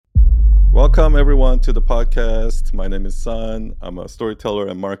Welcome everyone to the podcast. My name is Sun. I'm a storyteller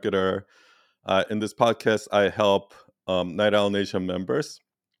and marketer. In this podcast, I help Night Owl Nation members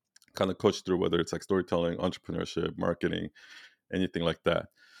kind of coach through whether it's like storytelling, entrepreneurship, marketing, anything like that.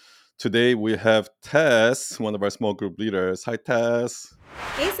 Today we have Tess, one of our small group leaders. Hi, Tess.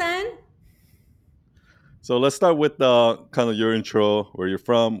 Hey, Sun. So let's start with kind of your intro, where you're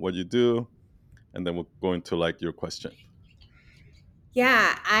from, what you do, and then we'll go into like your question.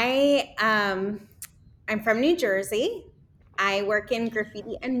 Yeah, I'm from New Jersey. I work in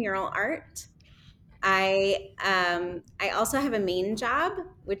graffiti and mural art. I also have a main job,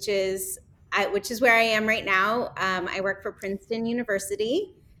 which is where I am right now. I work for Princeton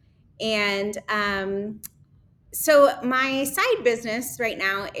University, and so my side business right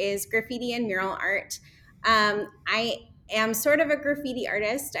now is graffiti and mural art. I am sort of a graffiti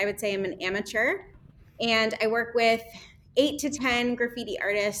artist. I would say I'm an amateur, and I work with 8 to 10 graffiti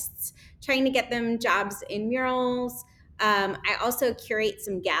artists, trying to get them jobs in murals. I also curate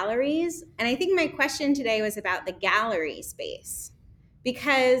some galleries, and I think my question today was about the gallery space,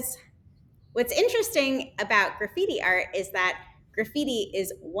 because what's interesting about graffiti art is that graffiti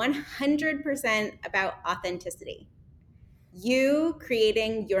is 100% about authenticity. You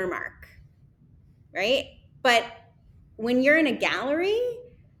creating your mark, right? But when you're in a gallery,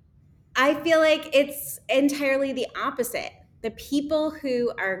 I feel like it's entirely the opposite. The people who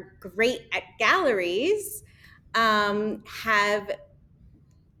are great at galleries have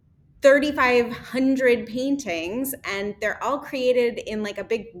 3,500 paintings, and they're all created in like a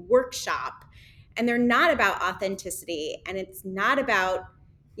big workshop, and they're not about authenticity, and it's not about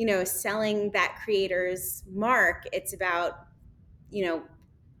selling that creator's mark. It's about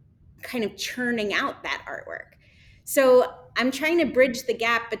kind of churning out that artwork. So I'm trying to bridge the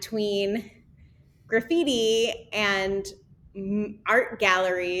gap between graffiti and art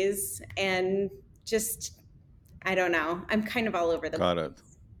galleries, and just, I don't know, I'm kind of all over the Got place. it.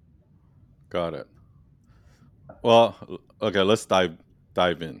 Got it. Well, okay, let's dive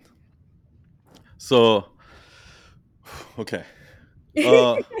in. So, okay.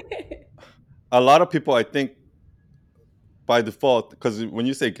 A lot of people, I think, by default, because when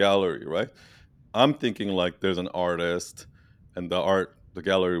you say gallery, right, I'm thinking like there's an artist, and the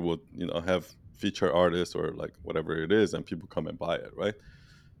gallery would, have feature artists or like whatever it is, and people come and buy it, right?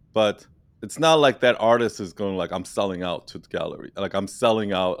 But it's not like that artist is going like, I'm selling out to the gallery. Like I'm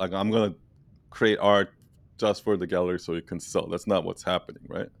selling out, like I'm gonna create art just for the gallery so it can sell. That's not what's happening,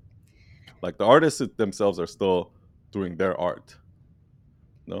 right? Like the artists themselves are still doing their art.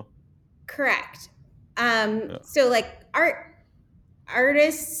 No? Correct. Yeah. So like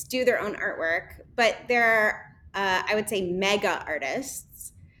artists do their own artwork, but there are, I would say, mega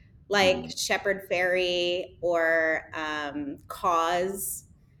artists like Mm. Shepard Fairey or Cause.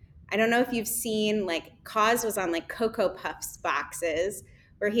 I don't know if you've seen, like, Cause was on like Cocoa Puffs boxes,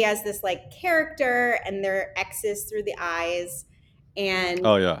 where he has this like character and there are X's through the eyes, and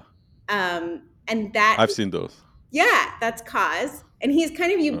Oh yeah, that, I've seen those. yeah, that's Cause, and he's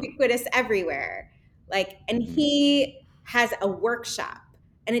kind of Uh, ubiquitous everywhere. Like, and mhm. he has a workshop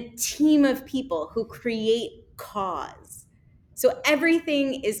and a team of people who create Cause. So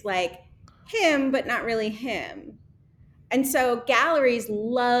everything is like him, but not really him. And so galleries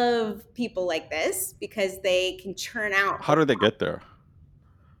love people like this because they can churn out. How do they get there?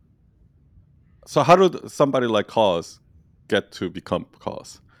 So how do somebody like Cause get to become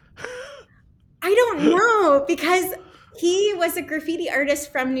Cause? I don't know, because he was a graffiti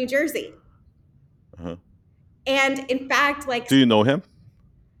artist from New Jersey. Uh-huh. And in fact, like, Do you know him,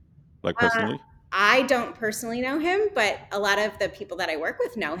 like uh, personally? I don't personally know him, but a lot of the people that I work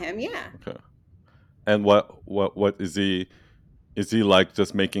with know him. Yeah. Okay. And what is he? Is he like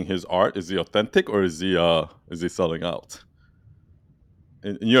just making his art? Is he authentic, or is he selling out?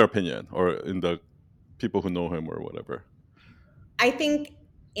 In your opinion, or in the people who know him, or whatever? I think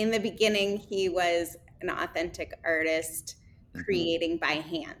in the beginning, he was an authentic artist Hmm. creating by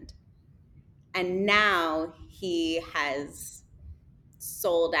hand. And now he has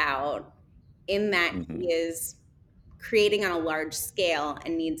sold out, in that Hmm. he is creating on a large scale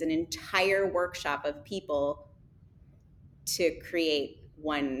and needs an entire workshop of people to create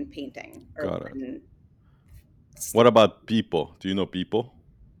one painting or Got it. one What stick. about people? Do you know people?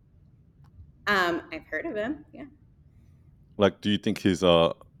 I've heard of him. Yeah. Like, do you think he's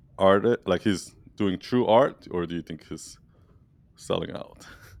a artist? Like he's doing true art, or do you think he's selling out?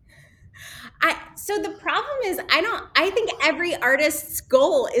 So the problem is, I think every artist's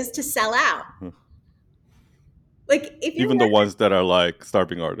goal is to sell out. Like, if you're Even the ones that are like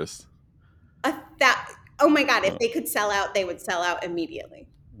starving artists. that, oh my God, if Uh, they could sell out, they would sell out immediately.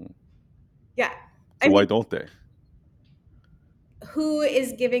 Yeah. I So why mean, don't they? who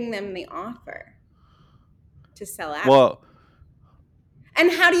is giving them the offer to sell out? Well,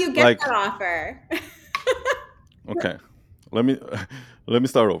 And how do you get like, that offer? okay, let me let me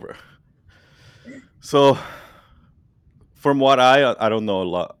start over. So from what I don't know a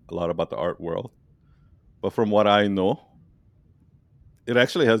lot about the art world, but from what I know, it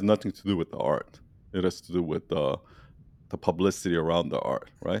actually has nothing to do with the art. It has to do with the publicity around the art,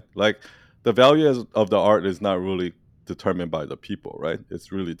 right? Like the value of the art is not really determined by the people, right?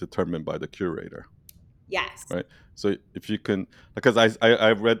 It's really determined by the curator, Yes. right? So if you can, because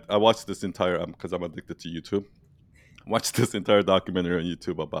I watched this entire because I'm addicted to YouTube. Watched this entire documentary on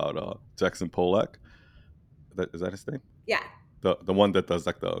YouTube about Jackson Pollock. Is that his name? Yeah. The one that does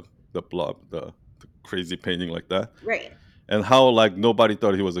like the blob the crazy painting like that, Right. and how like nobody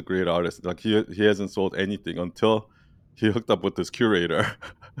thought he was a great artist. Like he hasn't sold anything until he hooked up with this curator.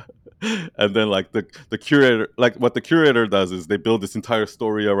 And then like the curator, like what the curator does is they build this entire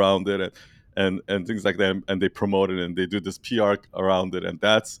story around it, and things like that, and they promote it and they do this PR around it, and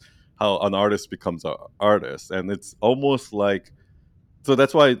that's how an artist becomes an artist. And it's almost like, so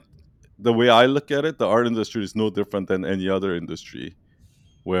that's why the way I look at it, the art industry is no different than any other industry,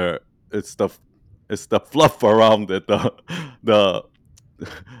 where it's the it's the fluff around it, the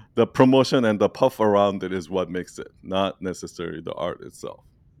the promotion and the puff around it is what makes it, not necessarily the art itself.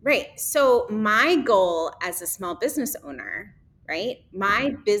 Right. So my goal as a small business owner, right? Hmm.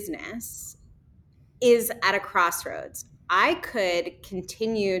 My business is at a crossroads. I could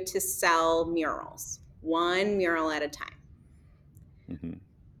continue to sell murals, one mural at a time. Hmm.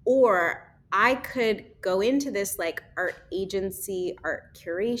 Or I could go into this like art agency, art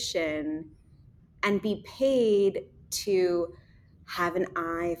curation, and be paid to have an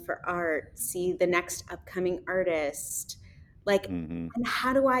eye for art, see the next upcoming artist. Like, Hmm. and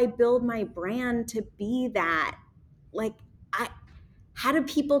how do I build my brand to be that? Like, I, how do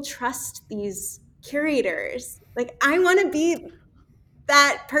people trust these curators? Like, I want to be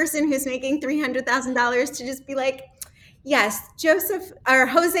that person who's making $300,000 to just be like, yes, Joseph or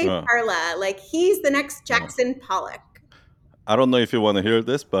Jose uh, Parla, like he's the next uh. Jackson Pollock. I don't know if you want to hear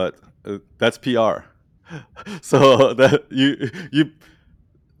this, but that's PR. So that you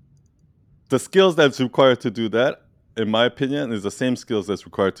the skills that's required to do that, in my opinion, is the same skills that's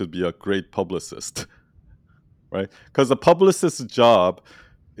required to be a great publicist, right? Because the publicist's job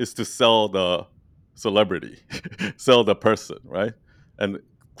is to sell the celebrity, sell the person, right? And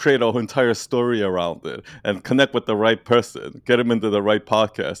create a whole entire story around it and connect with the right person, get them into the right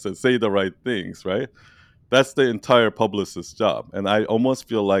podcast and say the right things, right? That's the entire publicist's job. And I almost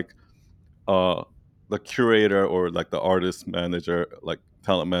feel like uh, the curator or like the artist manager, like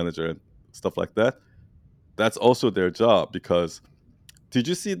talent manager and stuff like that, that's also their job. Because did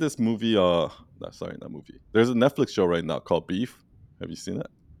you see this movie? No, sorry, not movie. There's a Netflix show right now called Beef. Have you seen it?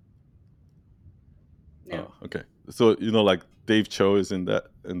 No. Oh, okay. So like Dave Cho is in that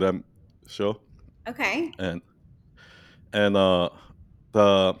show, Okay. and and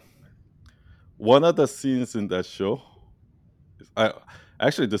the one of the scenes in that show, I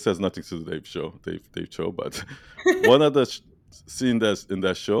actually this has nothing to do with Dave Cho, but one of the scene that's in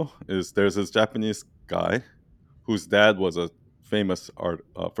that show is there's this Japanese guy whose dad was a famous art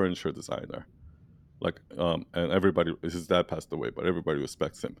furniture designer. Like, and everybody, his dad passed away, but everybody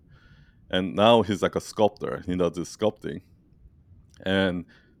respects him. And now he's like a sculptor. He does this sculpting, and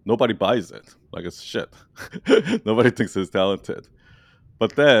nobody buys it. Like it's shit. Nobody thinks he's talented.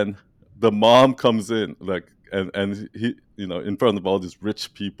 But then the mom comes in, like, and he, in front of all these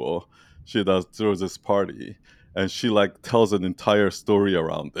rich people, she throws this party, and she like tells an entire story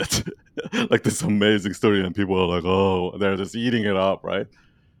around it, like this amazing story, and people are like, oh, they're just eating it up, right?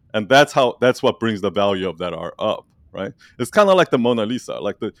 And that's what brings the value of that art up, right? It's kind of like the Mona Lisa.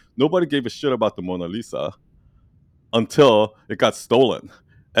 Like the nobody gave a shit about the Mona Lisa until it got stolen,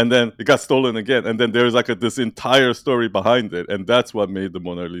 and then it got stolen again, and then there's like this entire story behind it, and that's what made the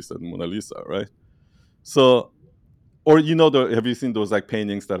Mona Lisa, right? So, or have you seen those like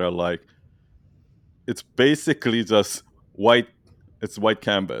paintings that are like, it's basically just white, it's white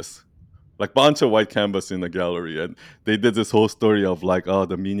canvas, like bunch of white canvas in the gallery, and they did this whole story of like, oh,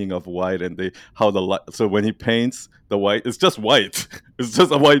 the meaning of white, and they how the light, so when he paints the white, it's just white. It's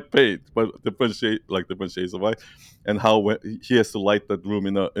just a white paint, but different shades of white, and how when he has to light that room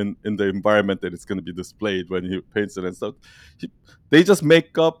in the environment that it's going to be displayed when he paints it and stuff. he, they just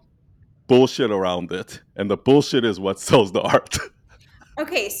make up bullshit around it, and the bullshit is what sells the art.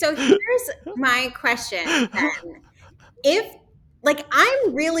 Okay, so here's my question then. If like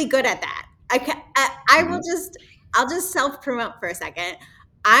I'm really good at that. I will Mhm. just I'll just self promote for a second.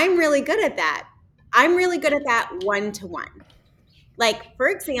 I'm really good at that. I'm really good at that one to one. Like, for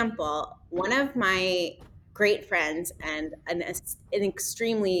example, one of my great friends and an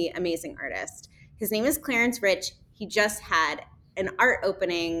extremely amazing artist, his name is Clarence Rich. He just had an art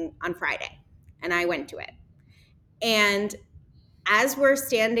opening on Friday, and I went to it. And as we're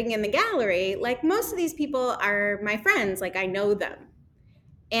standing in the gallery, like most of these people are my friends, like I know them.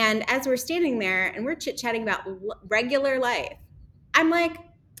 And as we're standing there and we're chit chatting about regular life, I'm like,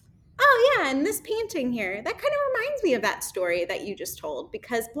 oh yeah, and this painting here, that kind of reminds me of that story that you just told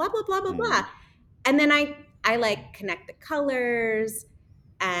because blah blah blah blah blah. Mm. And then I like connect the colors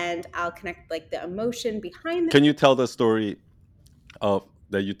and I'll connect like the emotion behind the Can you tell the story of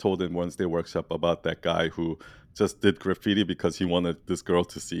that you told in Wednesday workshop about that guy who just did graffiti because he wanted this girl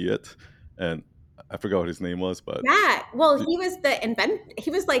to see it, and I forgot what his name was, but yeah. Well, he was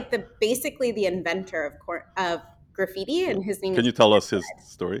he was like the basically the inventor of graffiti and his name can is you tell us his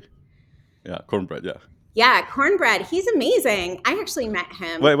story? Yeah, cornbread. Yeah. yeah, Cornbread. He's amazing. I actually met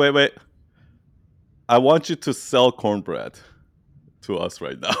him. Wait. I want you to sell cornbread to us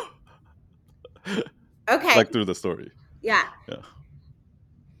right now, Okay. like through the story. Yeah. Yeah.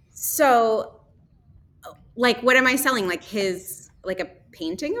 So like what am I selling? Like his like a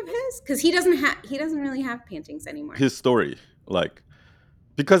painting of his? Because he doesn't really have paintings anymore. His story, like,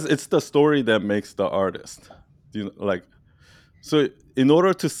 because it's the story that makes the artist. Do you like? So in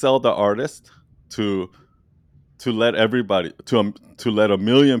order to sell the artist, to let everybody, to let a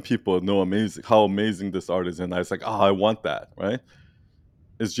million people know how amazing this art is, and I was like, oh, I want that, right?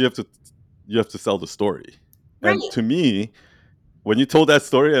 Is you have to sell the story. And Right. to me, when you told that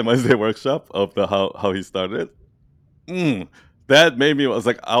story at Wednesday workshop of the how he started, mm, that made me, I was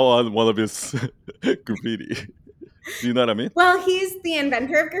like, I want one of his graffiti. Do you know what I mean? Well, he's the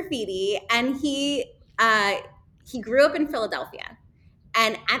inventor of graffiti and he grew up in Philadelphia.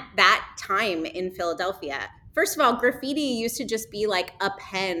 And at that time in Philadelphia, first of all, graffiti used to just be like a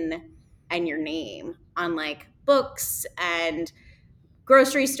pen and your name on like books and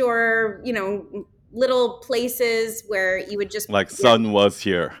grocery store, you know, little places where you would just Like, yeah, sun was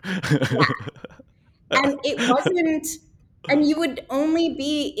here. and it wasn't and you would only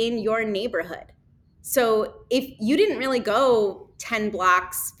be in your neighborhood. So if you didn't really go 10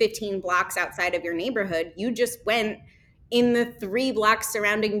 blocks, 15 blocks outside of your neighborhood, you just went in the 3 blocks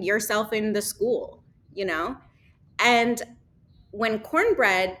surrounding yourself in the school, you know? And when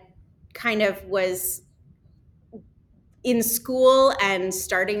Cornbread kind of was in school and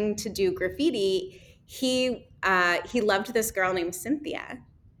starting to do graffiti, he loved this girl named Cynthia.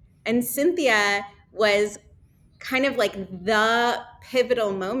 And Cynthia was kind of like the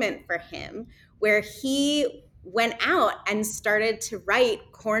pivotal moment for him where he went out and started to write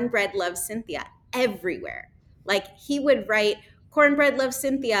Cornbread Loves Cynthia everywhere. Like he would write Cornbread Loves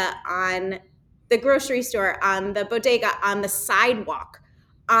Cynthia on the grocery store, on the bodega, on the sidewalk,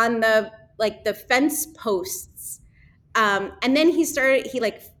 on the like the fence posts. And then he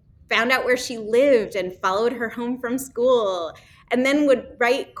like found out where she lived and followed her home from school and then would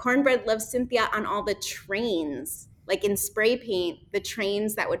write Cornbread Loves Cynthia on all the trains, like in spray paint, the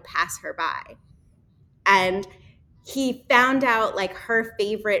trains that would pass her by. And he found out like her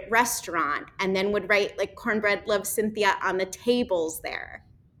favorite restaurant and then would write like Cornbread Loves Cynthia on the tables there.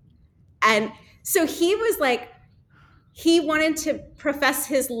 And so he was like, he wanted to profess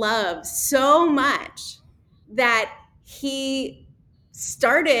his love so much that he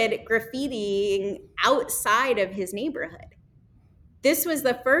started graffitiing outside of his neighborhood. This was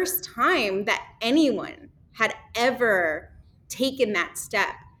the first time that anyone had ever taken that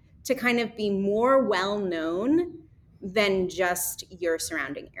step to kind of be more well known than just your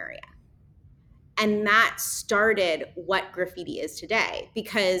surrounding area. And that started what graffiti is today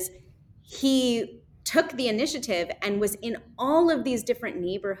because he took the initiative and was in all of these different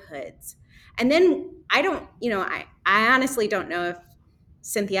neighborhoods. And then I honestly don't know if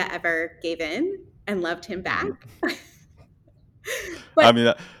Cynthia ever gave in and loved him back. But I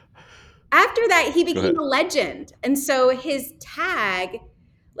mean, after that, he go became ahead. a legend. And so his tag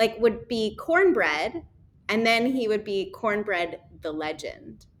like would be Cornbread, and then he would be Cornbread the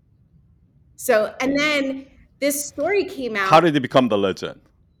Legend. So, and then this story came How out. did he become the legend?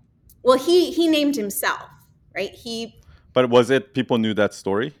 Well, he named himself, right? But was it people knew that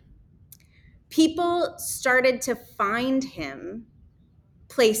story? People started to find him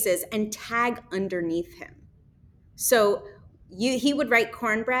places and tag underneath him. So he would write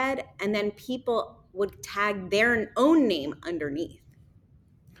Cornbread, and then people would tag their own name underneath.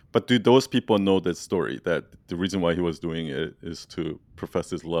 But do those people know that story? That the reason why he was doing it is to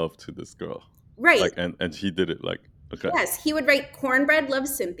profess his love to this girl, Right. like, and he did it like. Okay. Yes, he would write Cornbread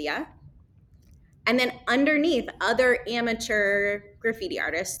Loves Cynthia. And then underneath, other amateur graffiti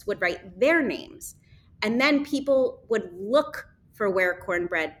artists would write their names. And then people would look for where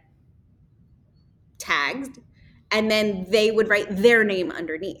Cornbread tagged, and then they would write their name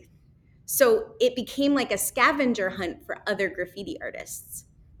underneath. So it became like a scavenger hunt for other graffiti artists.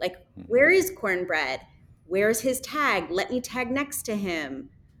 Like, where is Cornbread? Where's his tag? Let me tag next to him.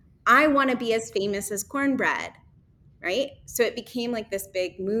 I want to be as famous as Cornbread, right? So it became like this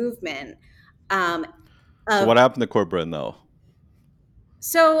big movement um, So of. what happened to Cornbread now?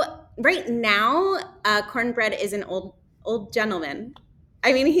 So right now, Cornbread is an old gentleman.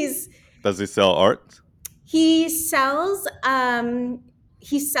 I mean, Does he sell art? he sells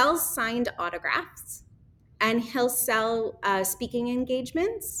he sells signed autographs, and he'll sell speaking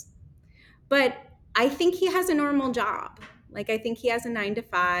engagements. But I think he has a normal job. Like, I think he has a 9 to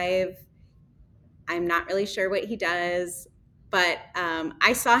 5. I'm not really sure what he does, but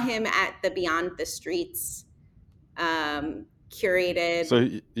I saw him at the Beyond the Streets curated. So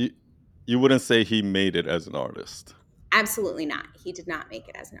you wouldn't say he made it as an artist? Absolutely not. He did not make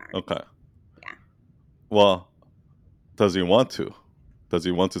it as an artist. Okay. Yeah. Well, does he want to? Does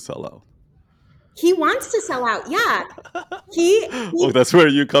he want to sell out? He wants to sell out. Yeah. He Oh, he that's where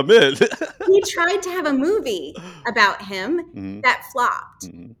you come in. he tried to have a movie about him Mhm, that flopped.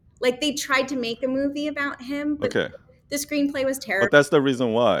 mhm. Like, they tried to make a movie about him, but Okay, the screenplay was but terrible. that's the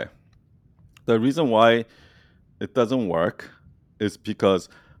reason why. The reason why it doesn't work is because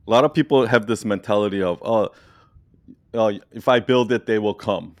a lot of people have this mentality of, if I build it, they will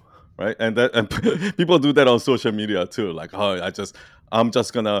come, right? And people do that on social media too. Like, I'm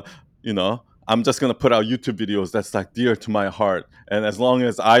just gonna, I'm just gonna put out YouTube videos that's like dear to my heart, and as long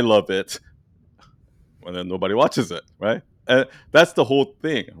as I love it, well, then nobody watches it, right? And that's the whole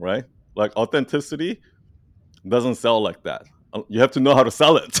thing, right? Like, authenticity doesn't sell like that. You have to know how to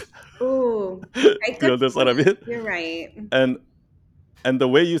sell it. Ooh, Do right. you Good understand what I point. mean? You're right. And the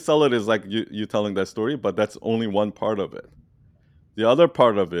way you sell it is like you telling that story, but that's only one part of it. The other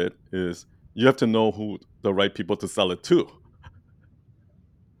part of it is you have to know who the right people to sell it to.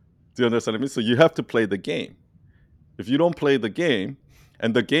 Do you understand what I mean? So you have to play the game. If you don't play the game,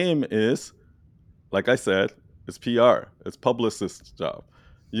 and the game is, like I said, it's PR, it's publicist's job.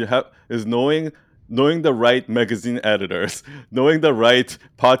 You have is knowing the right magazine editors, knowing the right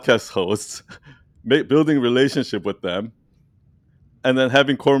podcast hosts, building relationship with them, and then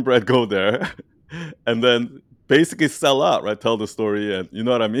having Cornbread go there, and then basically sell out, right? Tell the story, and you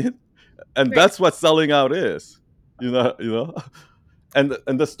know what I mean. And Right. that's what selling out is, And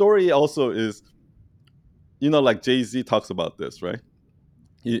the story also is, like Jay-Z talks about this, right?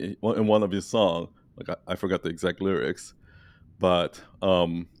 In one of his songs, like I forgot the exact lyrics, but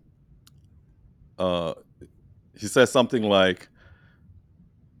uh, he says something like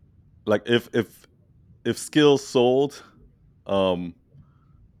if skills sold, um,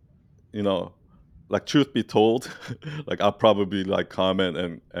 you know, like truth be told, like I'll probably like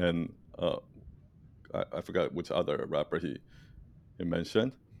comment and I forgot which other rapper he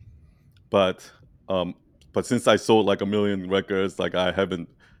mentioned, but um, but since I sold like a million records, like I haven't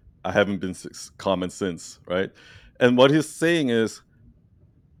been common since, right? And what he's saying is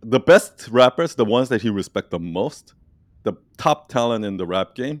the best rappers, the ones that he respect the most, the top talent in the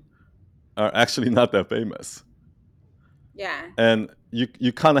rap game, are actually not that famous. Yeah. And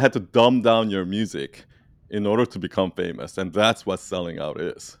you kind of had to dumb down your music in order to become famous, and that's what selling out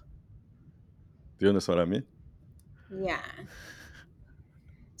is. Do you understand what I mean? Yeah.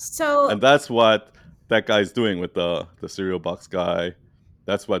 So, And that's what that guy's doing with the cereal box guy.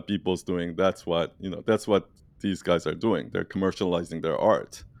 That's what people's doing. That's what these guys are doing. They're commercializing their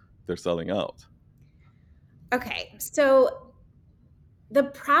art. They're selling out. okay. So the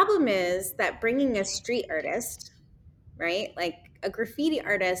problem is that bringing a street artist, right? Like, a graffiti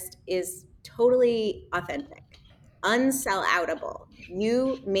artist is totally authentic, unsell-outable.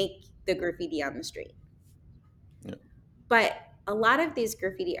 You make the graffiti on the street. Yeah. But a lot of these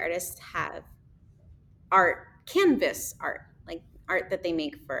graffiti artists have art, canvas art, like art that they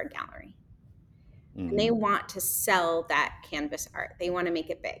make for a gallery. And Hmm. they want to sell that canvas art. They want to make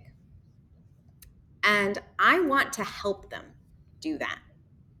it big. And I want to help them do that.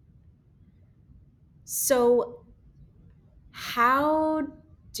 So, how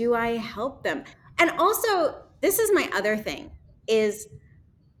do I help them? And also, this is my other thing is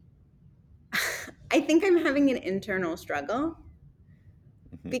I think I'm having an internal struggle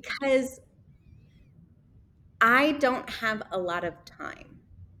Hmm. because I don't have a lot of time.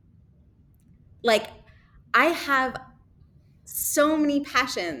 Like, I have so many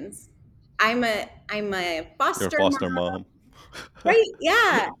passions. I'm a You're a foster foster mom, mom. right?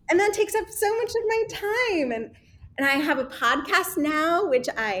 Yeah, and that takes up so much of my time, and I have a podcast now, which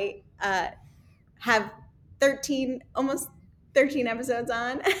I have 13, almost 13 episodes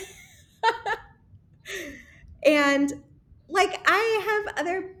on. And like I have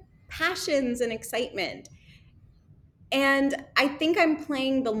other passions and excitement. And I think I'm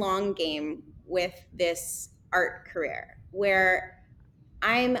playing the long game with this art career where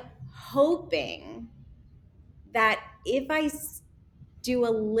I'm hoping that if do a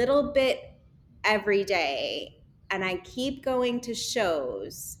little bit every day and I keep going to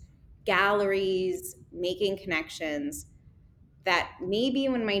shows, galleries, making connections, that maybe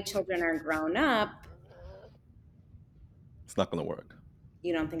when my children are grown up, It's not gonna work.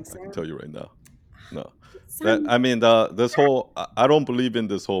 you don't think I can so? tell you right now. No. That Some, I mean, this whole I don't believe in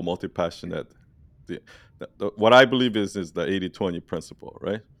this whole multi passionate. What I believe is the 80-20 principle,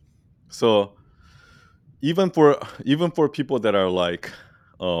 right? So even for people that are like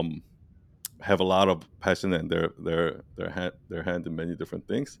um have a lot of passion and their hand in many different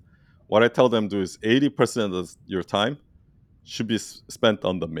things, what I tell them to do is 80% of your time should be spent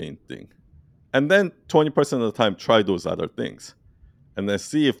on the main thing, and then 20% of the time try those other things, and then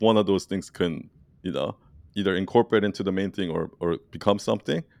see if one of those things can, you know, either incorporate into the main thing or become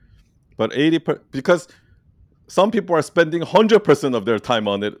something. But because some people are spending 100% of their time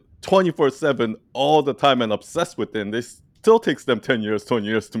on it 24/7 all the time and obsessed with it, and they still takes them 10 years 20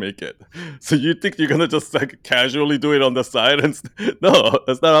 years to make it. So you think you're gonna just like casually do it on the side and no,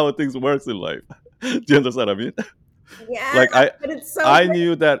 that's not how things works in life. Do you understand what I mean? yeah, Like i but it's so i great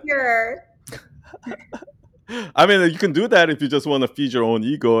knew to that. hear. I mean, you can do that if you just want to feed your own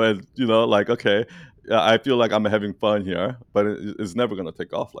ego and, like, okay, I feel like I'm having fun here, but it's never going to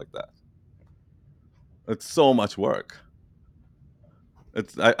take off like that. It's so much work.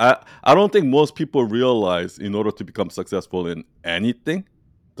 I don't think most people realize, in order to become successful in anything,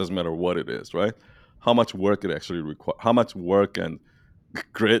 doesn't matter what it is, right? How much work it actually requires, how much work and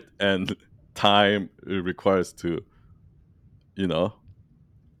grit and time it requires to, you know,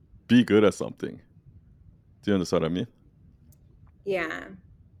 be good at something. Do you understand what I mean? Yeah,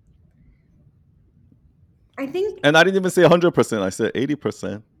 I think. And I didn't even say 100%. I said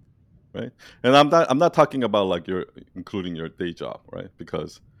 80%, right? And I'm not talking about like your including your day job, right?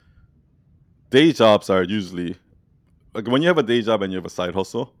 Because day jobs are usually like when you have a day job and you have a side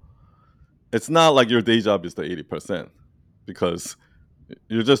hustle, it's not like your day job is the 80% because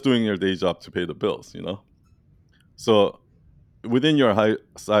you're just doing your day job to pay the bills. So within your high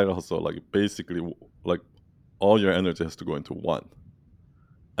side hustle, like basically like all your energy has to go into one.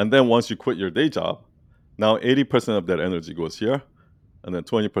 And then once you quit your day job, now 80% of that energy goes here, and then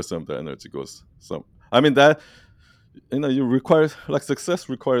 20% of that energy goes some. I mean that you require, like, success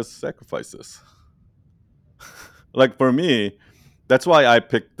requires sacrifices. Like for me, that's why I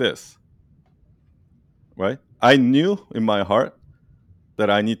picked this, right? I knew in my heart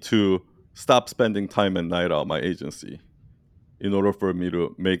that I need to stop spending time at Night Owl, my agency, in order for me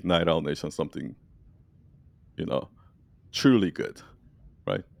to make Night Owl Nation something, you know, truly good,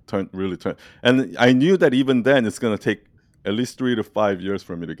 right? Turn. And I knew that even then it's going to take at least 3 to 5 years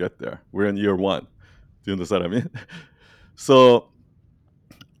for me to get there. We're in year one. Do you understand what I mean? So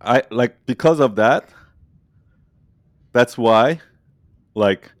I like, because of that, that's why,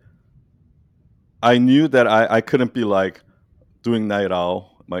 like, I knew that I couldn't be like doing Night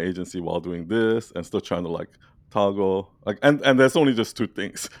Owl, my agency, while doing this and still trying to like toggle, like, and there's only just two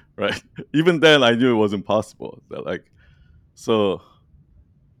things, right? Even then I knew it was impossible. So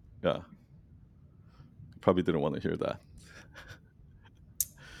yeah, probably didn't want to hear that.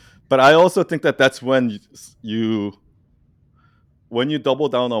 But I also think that that's you when you double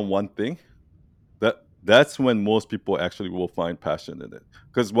down on one thing, that's when most people actually will find passion in it.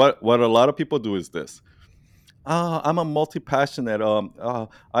 Because what a lot of people do is this: I'm a multi-passionate.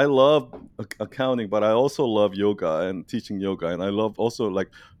 I love accounting, but I also love yoga and teaching yoga, and I love also like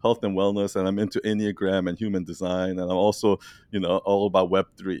health and wellness, and I'm into Enneagram and human design, and I'm also, all about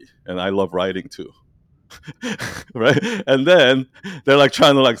Web3, and I love writing too. Right? And then they're like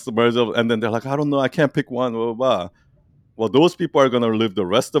trying to like submerge up, and then they're like, I don't know, I can't pick one, blah, blah, blah. Well, those people are gonna live the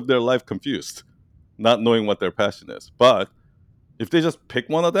rest of their life confused, not knowing what their passion is. But if they just pick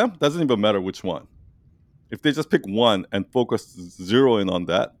one of them, doesn't even matter which one. If they just pick one and focus, zero in on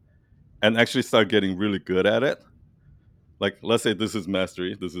that, and actually start getting really good at it, like let's say this is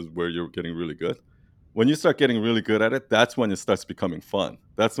mastery, this is where you're getting really good. When you start getting really good at it, that's when it starts becoming fun.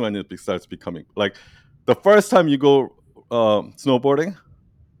 That's when it starts becoming like the first time you go snowboarding.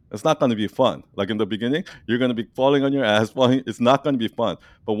 It's not going to be fun. Like in the beginning, you're going to be falling on your ass, falling. It's not going to be fun.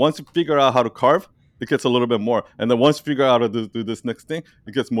 But once you figure out how to carve, it gets a little bit more. And then once you figure out how to do this next thing,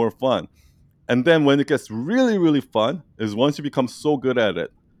 it gets more fun. And then when it gets really, really fun is once you become so good at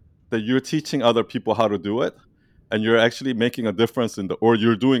it that you're teaching other people how to do it, and you're actually making a difference or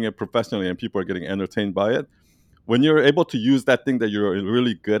you're doing it professionally and people are getting entertained by it. When you're able to use that thing that you're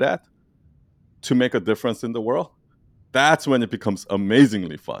really good at to make a difference in the world, that's when it becomes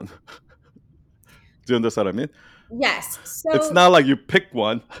amazingly fun. Do you understand what I mean? Yes. It's So not like you pick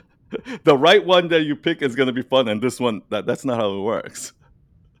one. The right one that you pick is going to be fun, and this one, that's not how it works.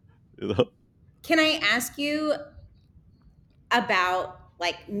 You know? can I ask you about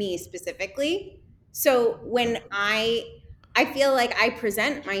like me specifically? So when I feel like I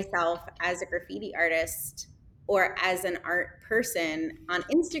present myself as a graffiti artist or as an art person on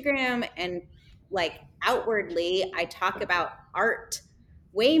Instagram, and like outwardly I talk about art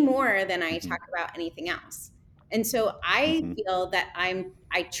way more than I Mm-hmm. talk about anything else. And so I Mm-hmm. feel that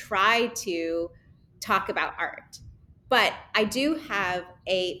I try to talk about art, but I do have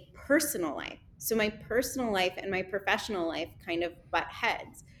a personal life. So my personal life and my professional life kind of butt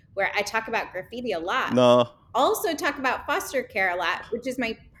heads, where I talk about graffiti a lot, No, also talk about foster care a lot, which is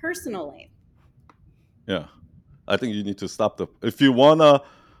my personal life. yeah. I think you need to stop if you wanna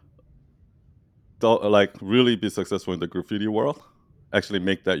like really be successful in the graffiti world, actually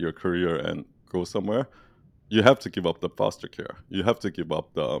make that your career and go somewhere. You have to give up the foster care. You have to give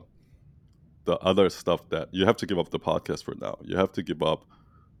up the other stuff that you have to give up the podcast for now. You have to give up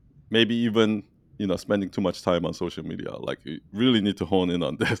maybe even spending too much time on social media. Like you really need to hone in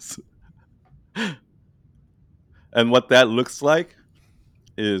on this. And what that looks like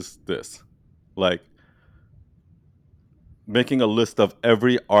is this, like making a list of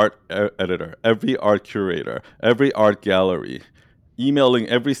every art editor, every art curator, every art gallery, emailing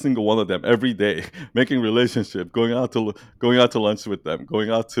every single one of them every day, making relationship, going out to lunch with them, going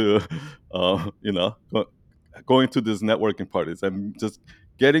out to, going to these networking parties, and just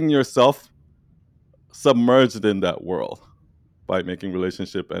getting yourself submerged in that world by making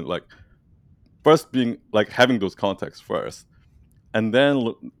relationship and like first being like having those contacts first, and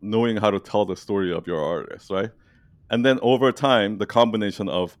then knowing how to tell the story of your artist, right? And then over time, the combination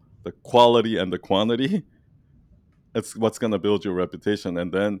of the quality and the quantity, it's what's going to build your reputation.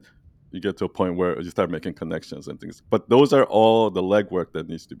 And then you get to a point where you start making connections and things. But those are all the legwork that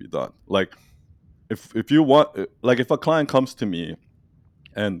needs to be done. Like if you want, like if a client comes to me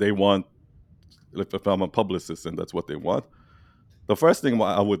and they want, if I'm a publicist and that's what they want, the first thing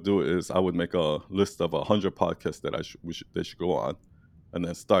I would do is I would make a list of 100 podcasts that they should go on, and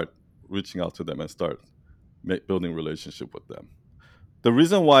then start reaching out to them and start building relationship with them. The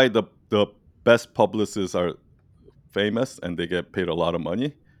reason why the best publicists are famous and they get paid a lot of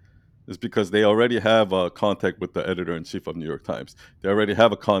money is because they already have a contact with the editor in chief of New York Times. They already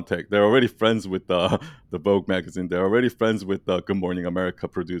have a contact. They're already friends with the Vogue magazine. They're already friends with the Good Morning America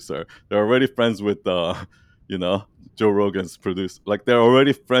producer. They're already friends with Joe Rogan's producer. Like they're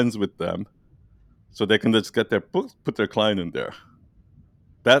already friends with them, so they can just get their put their client in there.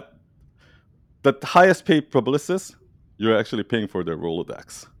 That the highest paid publicist, you're actually paying for their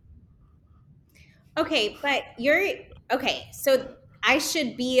Rolodex. Okay, but okay. So I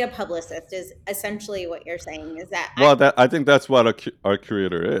should be a publicist, is essentially what you're saying. Is that Well, I think that's what our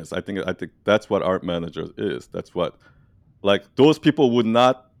curator is. I think that's what art manager is. That's what, like, those people would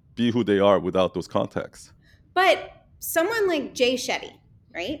not be who they are without those contacts. but someone like Jay Shetty,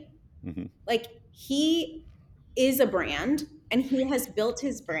 right? Hmm. Like he is a brand and he has built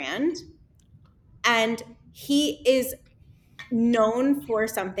his brand and he is known for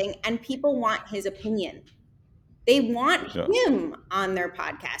something and people want his opinion. They want Yeah. him on their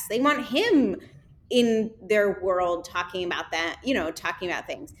podcast. They want him in their world talking about that, talking about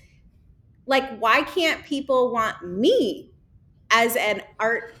things. Like, why can't people want me as an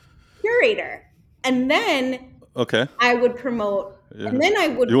art curator? And then Okay. I would promote, Yeah. and then I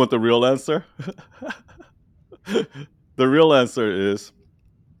would. You want the real answer? The real answer is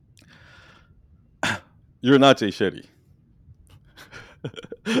you're not Jay Shetty.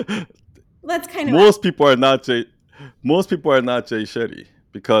 That's kind of. Most people are not Jay. Most people are not Jay Shetty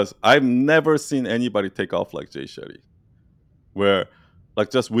because I've never seen anybody take off like Jay Shetty, where like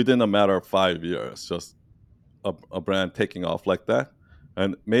just within a matter of 5 years, just a brand taking off like that.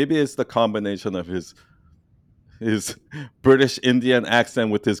 And maybe it's the combination of his British Indian accent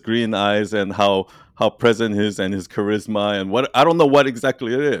with his green eyes and how present he is and his charisma and what I don't know what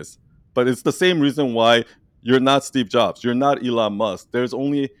exactly it is, but it's the same reason why you're not Steve Jobs, you're not Elon Musk. There's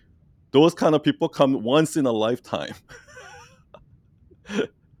only those kind of people come once in a lifetime.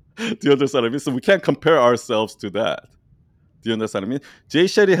 Do you understand what I mean? So we can't compare ourselves to that. Do you understand what I mean? Jay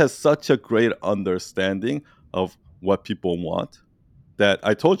Shetty has such a great understanding of what people want that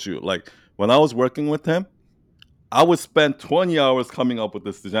I told you, like when I was working with him, I would spend 20 hours coming up with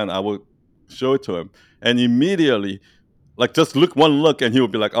this design. I would show it to him, and immediately, like just look one look, and he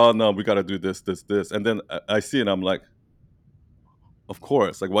would be like, "Oh no, we got to do this, this, this." And then I see it, and I'm like, "Of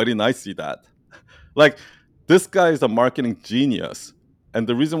course! Like, why didn't I see that?" Like, this guy is a marketing genius, and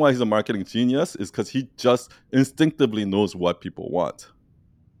the reason why he's a marketing genius is because he just instinctively knows what people want.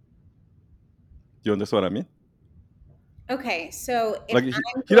 Do you understand what I mean? Okay, so if Like, I'm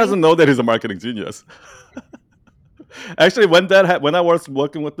he going, doesn't know that he's a marketing genius. Actually, when I was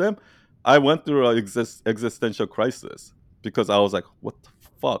working with them, I went through an existential crisis because I was like, "What the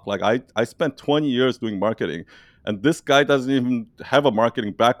fuck?" Like I spent 20 years doing marketing, and this guy doesn't even have a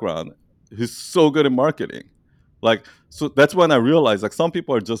marketing background. He's so good at marketing, like so. That's when I realized like some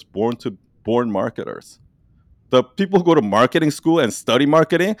people are just born marketers. The people who go to marketing school and study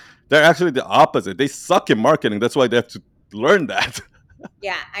marketing, they're actually the opposite. They suck in marketing. That's why they have to learn that.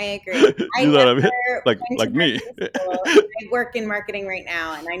 yeah, I agree. I You know what I mean? never went to Like me. marketing school. I work in marketing right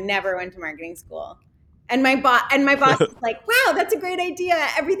now, and I never went to marketing school. And my boss is like, "Wow, that's a great idea.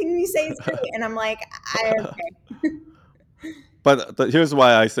 Everything you say is great." And I'm like, "I okay." But here's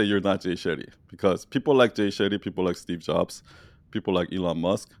why I say you're not Jay Shetty. Because people like Jay Shetty, people like Steve Jobs, people like Elon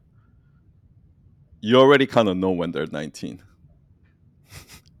Musk, you already kind of know when they're 19.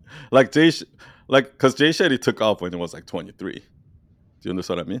 like because Jay Shetty took off when he was like 23. Do you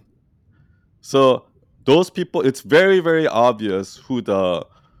understand what I mean? So those people, it's very very obvious who the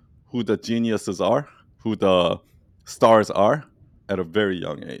geniuses are, who the stars are at a very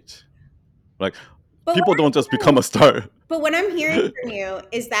young age. Like But what people don't just become a star. But what I'm hearing from you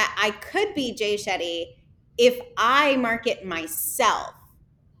is that I could be Jay Shetty if I market myself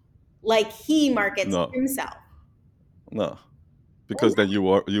like he markets No, himself. no, Well, because then you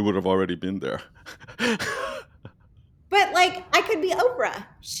would have already been there. but like I could be Oprah.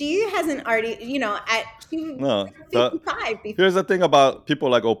 She hasn't already, she was No, like 55 before. here's the thing about people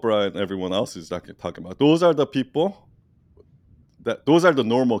like Oprah and everyone else is talking about. Those are the people those are the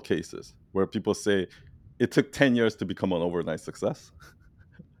normal cases where people say it took 10 years to become an overnight success.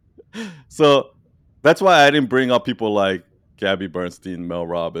 So that's why I didn't bring up people like Gabby Bernstein, Mel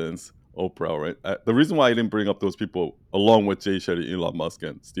Robbins, Oprah, right? The reason why I didn't bring up those people along with Jay Shetty, Elon Musk,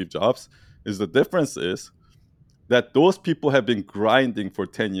 and Steve Jobs is the difference is that those people have been grinding for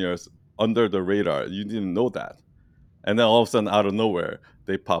 10 years under the radar. You didn't know that. And then all of a sudden, out of nowhere,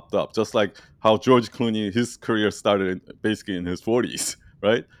 they popped up. Just like how George Clooney, his career started basically in his 40s,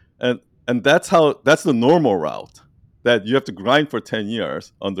 right? And that's the normal route that you have to grind for 10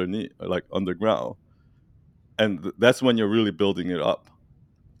 years underneath, like underground, and that's when you're really building it up.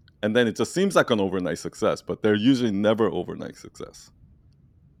 And then it just seems like an overnight success, but they're usually never overnight success.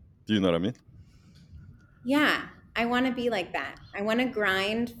 Do you know what I mean? Yeah, I want to be like that. I want to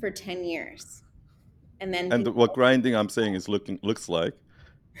grind for 10 years and then And be what grinding I'm saying is looks like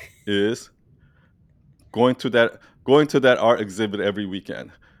is going to that art exhibit every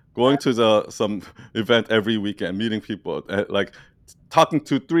weekend, going to some event every weekend, meeting people, like talking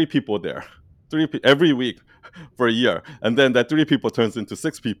to three people there, every week for a year, and then that three people turns into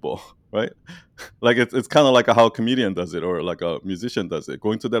six people, right? Like it's kind of like how a comedian does it or like a musician does it,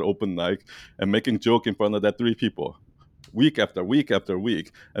 going to that open mic and making joke in front of that three people week after week after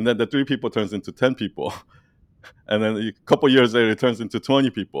week, and then the three people turns into 10 people, and then a couple years later it turns into 20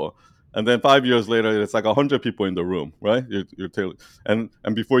 people, and then 5 years later it's like 100 people in the room, right? And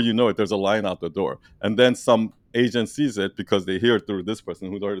before you know it there's a line out the door, and then some agent sees it because they hear it through this person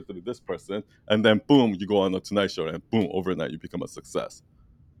who heard it through this person, and then boom, you go on the Tonight Show, and boom, overnight you become a success.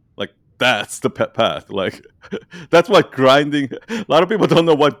 Like that's the path. Like that's what grinding. A lot of people don't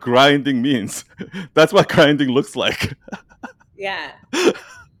know what grinding means. That's what grinding looks like. yeah.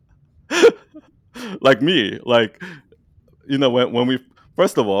 Like me, like when we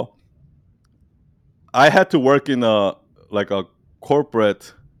first of all, I had to work in a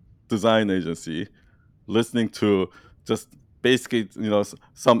corporate design agency, listening to just basically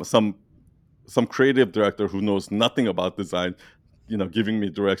some creative director who knows nothing about design, giving me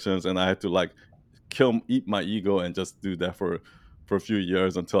directions, and I had to like eat my ego and just do that for a few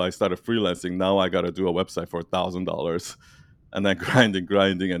years until I started freelancing. Now I got to do a website for $1,000, and then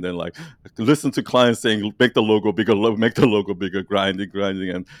grinding, and then like listen to clients saying make the logo bigger, make the logo bigger, grinding,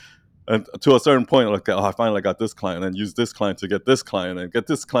 and to a certain point, like I finally got this client, and use this client to get this client, and get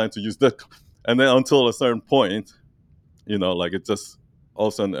this client to use that, and then until a certain point, like it just all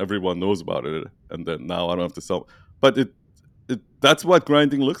of a sudden everyone knows about it, and then now I don't have to sell. But that's what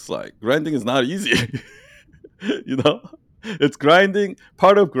grinding looks like. Grinding is not easy. you know, it's grinding.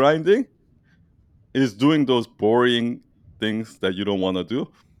 Part of grinding is doing those boring things that you don't want to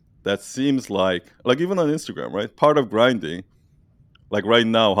do. That seems like even on Instagram, right? Part of grinding, like right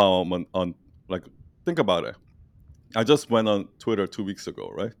now, how I'm on like think about it. I just went on Twitter 2 weeks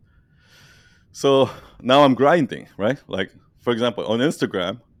ago, right? So now I'm grinding, right? Like for example, on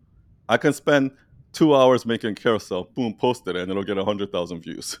Instagram, I can spend 2 hours making carousel, boom, post it, and it'll get 100,000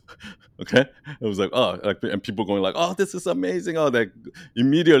 views. Okay, it was like and people going like, oh, this is amazing. Oh, that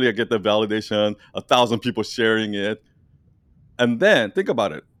immediately I get the validation, 1,000 people sharing it, and then think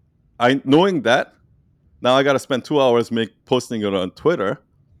about it. I knowing that now I got to spend 2 hours posting it on Twitter,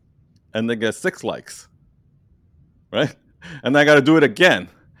 and then get 6 likes, right? And I got to do it again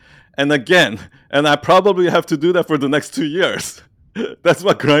and again, and I probably have to do that for the next 2 years. That's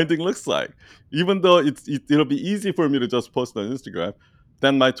what grinding looks like. Even though it'll be easy for me to just post on Instagram,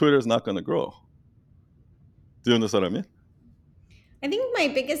 then my Twitter is not going to grow. Do you understand what I mean? I think my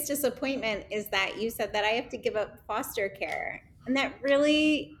biggest disappointment is that you said that I have to give up foster care. And that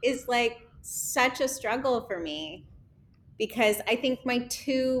really is like such a struggle for me because I think my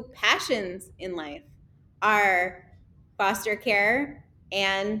two passions in life are foster care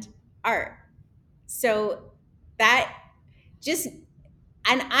and art. So that just,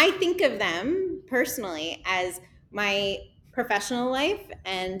 and I think of them personally as my professional life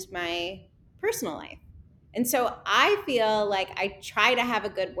and my personal life. And so I feel like I try to have a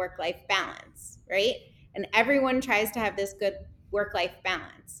good work life balance, right? And everyone tries to have this good work life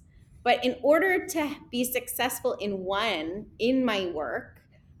balance. But in order to be successful in one, in my work,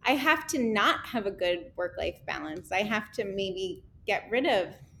 I have to not have a good work life balance. I have to maybe get rid of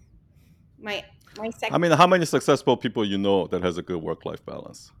my I second. mean, how many successful people you know that has a good work-life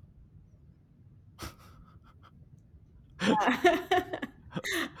balance? I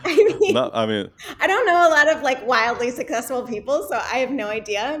Not, mean, I mean, I don't know a lot of like wildly successful people, so I have no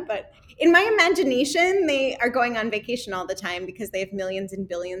idea. But in my imagination, they are going on vacation all the time because they have millions and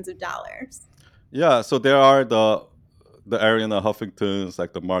billions of dollars. yeah. So there are the Ariana Huffingtons,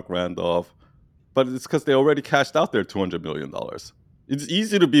 like the Mark Randolph, but it's because they already cashed out their $200 million. It's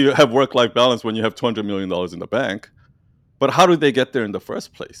easy to have work-life balance when you have $200 million in the bank, but how did they get there in the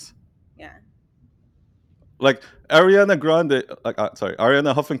first place? Yeah. Like Ariana Grande, sorry,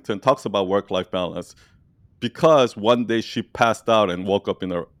 Ariana Huffington talks about work-life balance because one day she passed out and woke up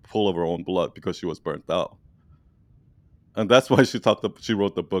in a pool of her own blood because she was burnt out, and that's why she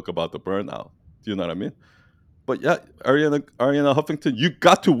wrote the book about the burnout. Do you know what I mean? But yeah, Ariana Huffington, you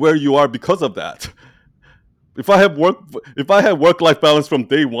got to where you are because of that. If I had work life balance from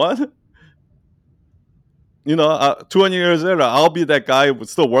day one, 20 years later, I'll be that guy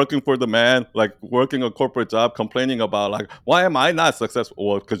still working for the man, like working a corporate job, complaining about like, why am I not successful?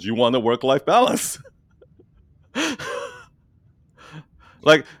 Well, because you want a work life balance.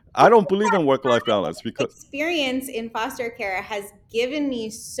 Like, I don't believe in work life balance because Experience in foster care has given me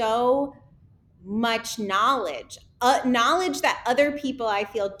so much knowledge, knowledge that other people I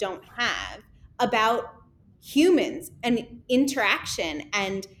feel don't have about humans and interaction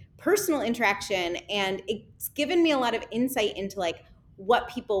and personal interaction. And it's given me a lot of insight into like what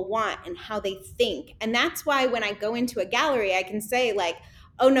people want and how they think. And that's why when I go into a gallery, I can say, like,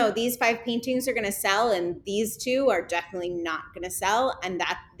 oh no, these 5 paintings are going to sell and these two are definitely not going to sell. And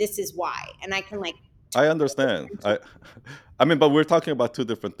that this is why. And I can like, I understand. I mean, but we're talking about two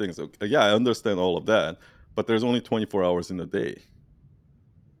different things. Okay? Yeah, I understand all of that, but there's only 24 hours in a day.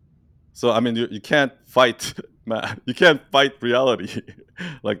 So I mean, you can't fight, man. You can't fight reality.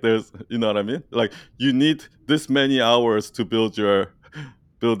 Like you know what I mean? Like you need this many hours to build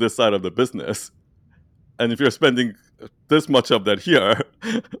this side of the business, and if you're spending this much of that here,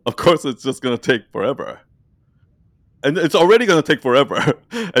 of course it's just gonna take forever, and it's already gonna take forever,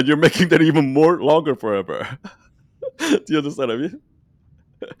 and you're making that even more longer forever. Do you understand what I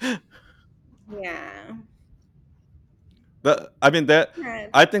mean? yeah. I mean that Right.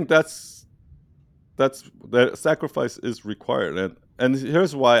 I think that sacrifice is required, and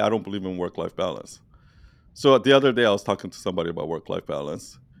here's why I don't believe in work life balance. So the other day I was talking to somebody about work life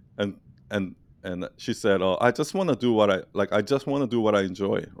balance, and and and she said, "Oh, I just want to do what I like. I just want to do what I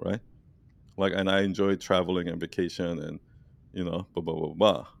enjoy, right? Like, and I enjoy traveling and vacation, and blah blah blah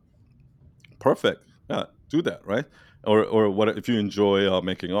blah. Perfect. Yeah, do that, right? Or what if you enjoy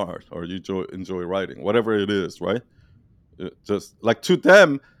making art, or you enjoy writing, whatever it is, right? Just like to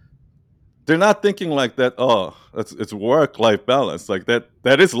them, they're not thinking like that. Oh, it's work life balance. Like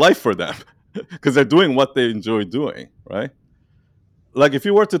that is life for them because they're doing what they enjoy doing, right? Like if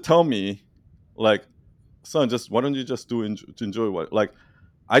you were to tell me, like son, just why don't you just enjoy what, like,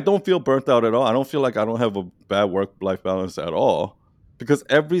 I don't feel burnt out at all. I don't feel like I don't have a bad work life balance at all, because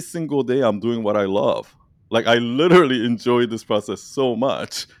every single day I'm doing what I love. Like, I literally enjoy this process so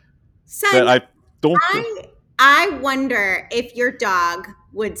much that Son, I don't feel I wonder if your dog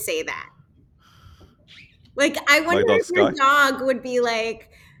would say that. Like, I my wonder dog if your Sky. dog would be like,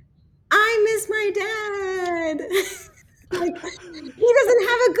 I miss my dad. Like, he doesn't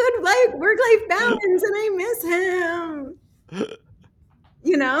have a good like work life balance, and I miss him.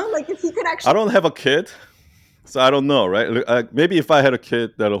 You know, like if he could I actually. don't have a kid, so I don't know, right? Maybe if I had a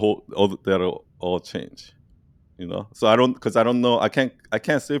kid, that'll all change, you know. So I don't, because I don't know. I can't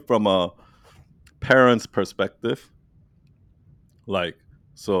say from a parent's perspective. Like,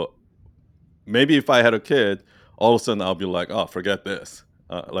 so maybe if I had a kid, all of a sudden I'll be like, oh, forget this.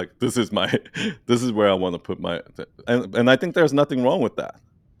 Like, this is my, this is where I want to put my, and I think there's nothing wrong with that.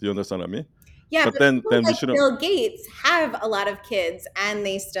 Do you understand what I mean? Yeah, But but people then we like shouldn't. Bill Gates have a lot of kids and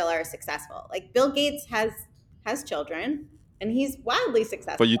they still are successful. Like Bill Gates has children and he's wildly But you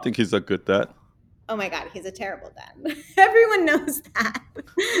successful. think he's a good dad? Oh my god, he's a terrible dad. Everyone knows that.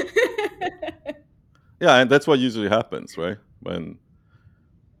 Yeah, and that's what usually happens, right? When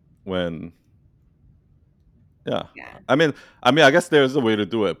yeah, Yeah. I guess there's a way to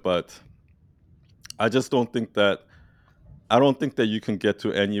do it, but I just don't think that I don't think that you can get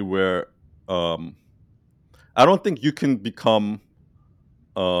to anywhere. Um, I don't think you can become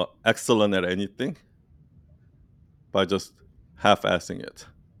excellent at anything by just half-assing it,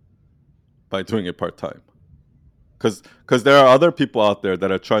 by doing it part time. Because there are other people out there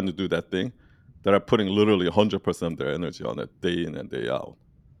that are trying to do that thing, that are putting literally 100% of their energy on it day in and day out.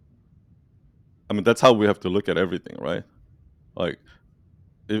 I mean, that's how we have to look at everything, right? Like,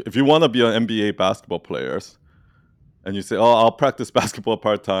 if you want to be an NBA basketball players, and you say, "Oh, I'll practice basketball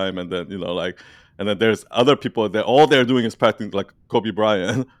part time," and then and then there's other people that all they're doing is practicing, like Kobe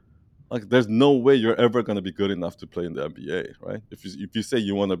Bryant. Like, there's no way you're ever going to be good enough to play in the NBA, right? If you say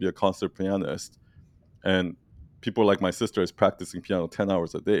you want to be a concert pianist, and people like my sister is practicing piano 10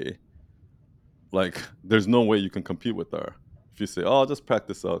 hours a day, like, there's no way you can compete with her. If you say, "Oh, I'll just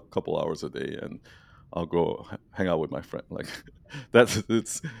practice a couple hours a day and I'll go hang out with my friend," like,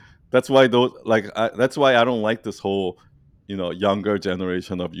 it's that's why those like that's why I don't like this whole, younger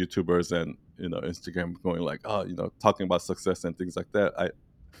generation of YouTubers and, Instagram going like, oh, talking about success and things like that.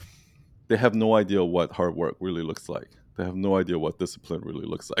 They have no idea what hard work really looks like. They have no idea what discipline really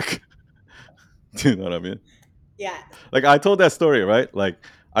looks like. Do you know what I mean? Yeah. Like, I told that story, right? Like,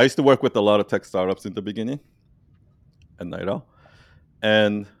 I used to work with a lot of tech startups in the beginning at Night Owl.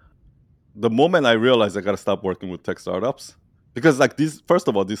 And the moment I realized I got to stop working with tech startups, because, like, first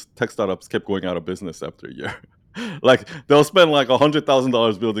of all, these tech startups kept going out of business after a year. Like, they'll spend like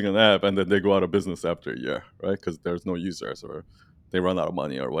 $100,000 building an app and then they go out of business after a year, right? Because there's no users, or they run out of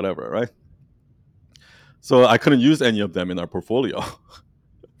money or whatever, right? So I couldn't use any of them in our portfolio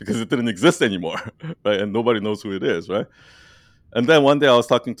because it didn't exist anymore, right? And nobody knows who it is, right? And then one day I was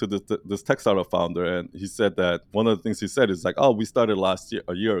talking to this tech startup founder, and he said that one of the things he said is like, "Oh, we started last year,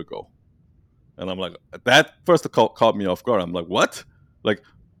 a year ago." And I'm like, that first caught me off guard. I'm like, what? Like,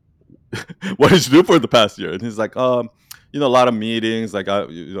 what did you do for the past year? And he's like, a lot of meetings, like,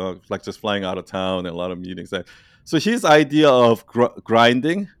 like just flying out of town, and a lot of meetings. So his idea of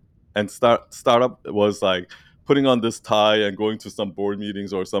grinding and startup was like putting on this tie and going to some board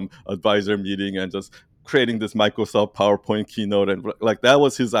meetings or some advisor meeting and just creating this Microsoft PowerPoint keynote, and like, that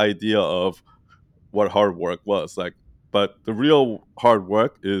was his idea of what hard work was like. But the real hard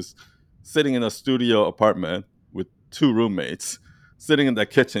work is sitting in a studio apartment with two roommates, sitting in the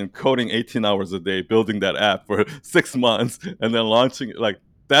kitchen, coding 18 hours a day, building that app for 6 months, and then launching it. Like,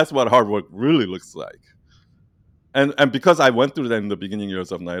 that's what hard work really looks like. And because I went through that in the beginning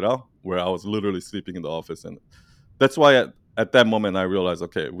years of Night Owl, where I was literally sleeping in the office, and that's why at that moment I realized,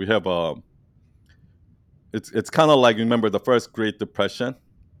 okay, we have it's kind of like, remember the first Great Depression.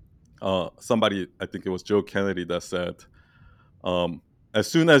 Somebody, I think it was Joe Kennedy, that said, um, as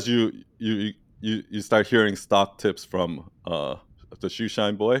soon as you start hearing stock tips from the shoe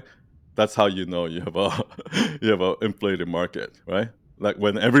shine boy, that's how you know you have a you have an inflated market, right? Like,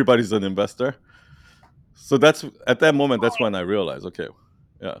 when everybody's an investor. So that's at that moment. That's when I realized, okay,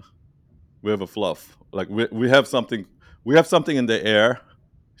 yeah, we have a fluff. Like, we have something in the air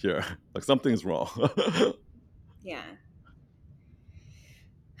here. Like, something's wrong. Yeah.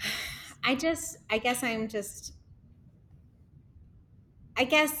 I guess I guess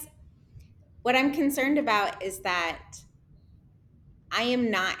what I'm concerned about is that I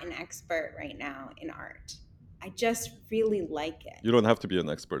am not an expert right now in art. I just really like You it. don't have to be an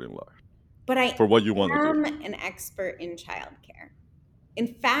expert in law. but I for what you want to do. am an expert in childcare. In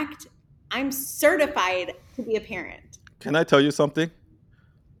fact, I'm certified to be a parent. Can I tell you something?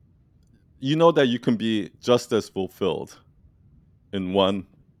 You know that you can be just as fulfilled in one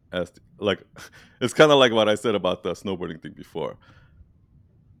as like it's kind of like what I said about the snowboarding thing before.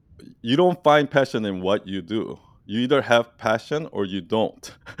 You don't find passion in what you do. You either have passion or you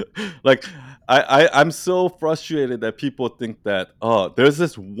don't. Like I'm so frustrated that people think that, oh, there's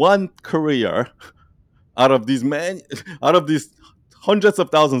this one career out of these man out of these hundreds of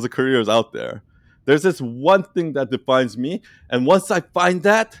thousands of careers out there. There's this one thing that defines me, and once I find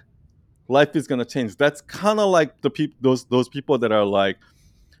that, life is gonna change. That's kind of like the people, those people that are like,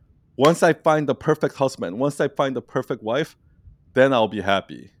 once I find the perfect husband, once I find the perfect wife, then I'll be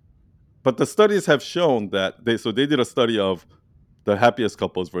happy. But the studies have shown that they did a study of the happiest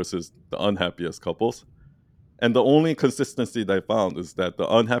couples versus the unhappiest couples, and the only consistency they found is that the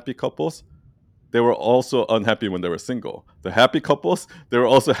unhappy couples, they were also unhappy when they were single. The happy couples, they were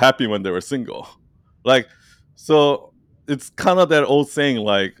also happy when they were single. Like, so it's kind of that old saying,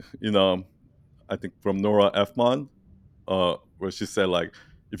 like, I think from Nora Ephron, where she said, like,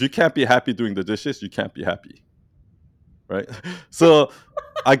 if you can't be happy doing the dishes, you can't be happy, right? So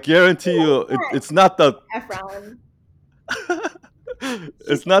I guarantee you, it's not the Efron.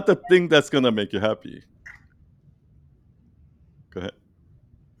 it's not the thing that's gonna make you happy. Go ahead.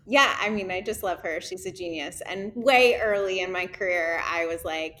 Yeah, I mean, I just love her. She's a genius. And way early in my career, I was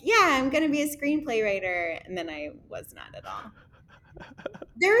like, yeah, I'm going to be a screenplay writer. And then I was not at all.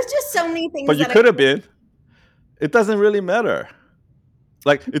 There was just so many things But you that could have been. It doesn't really matter.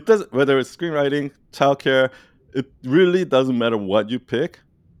 Like, it doesn't, whether it's screenwriting, childcare, it really doesn't matter what you pick.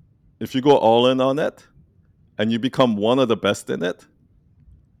 If you go all in on it and you become one of the best in it,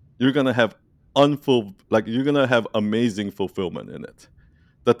 you're gonna have you're gonna have amazing fulfillment in it.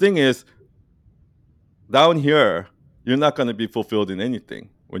 The thing is, down here, you're not gonna be fulfilled in anything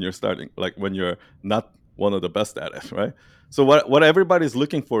when you're starting, like when you're not one of the best at it, right? So what everybody's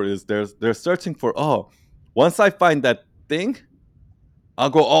looking for is they're searching for, oh, once I find that thing, I'll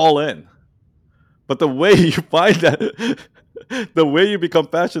go all in. But the way you find that, the way you become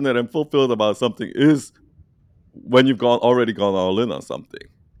passionate and fulfilled about something is when you've already gone all in on something.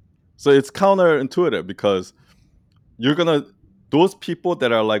 So it's counterintuitive because you're gonna those people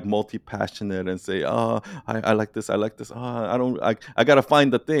that are like multi-passionate and say, oh, I like this, I like this, I gotta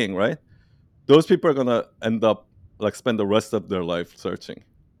find the thing, right? Those people are gonna end up like spend the rest of their life searching.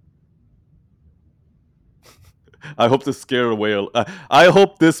 I hope to scare away. I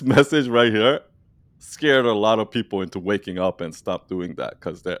hope this message right here scared a lot of people into waking up and stop doing that,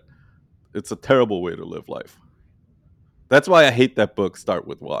 because it's a terrible way to live life. That's why I hate that book, Start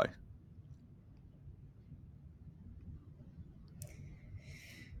With Why.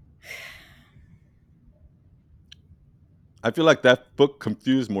 I feel like that book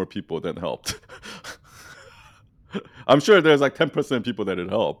confused more people than helped. I'm sure there's like 10% people that it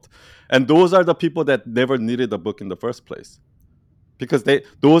helped. And those are the people that never needed the book in the first place. Because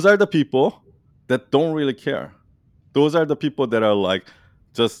those are the people that don't really care. Those are the people that are like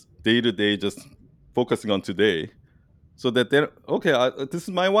just day to day, just focusing on today. So that they're, okay, this is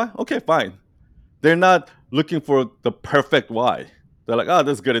my why? Okay, fine. They're not looking for the perfect why. They're like, oh,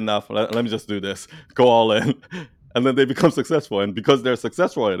 this is good enough. Let me just do this. Go all in. And then they become successful. And because they're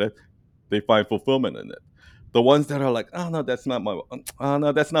successful at it, they find fulfillment in it. The ones that are like, oh no, that's not my, oh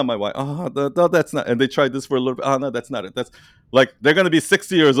no, that's not my why. Oh, that's not. And they try this for a little bit. Oh no, that's not it. That's like they're gonna be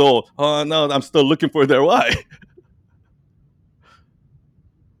 60 years old. Oh no, I'm still looking for their why.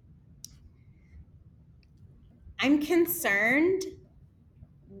 I'm concerned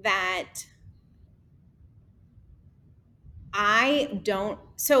that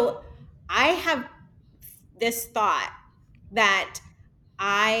so I have this thought that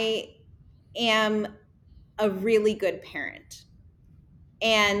I am a really good parent.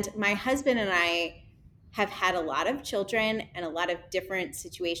 And my husband and I have had a lot of children and a lot of different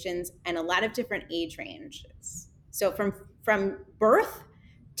situations and a lot of different age ranges. So from birth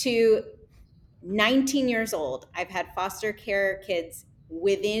to 19 years old, I've had foster care kids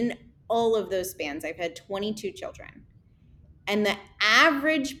within all of those spans. I've had 22 children. And the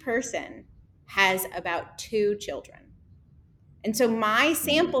average person has about 2 children. And so my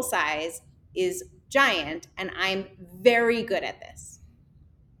sample size is giant, and I'm very good at this.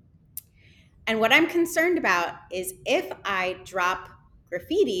 And what I'm concerned about is if I drop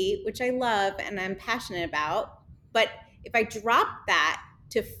graffiti, which I love and I'm passionate about, but if I drop that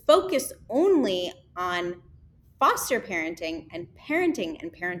to focus only on foster parenting and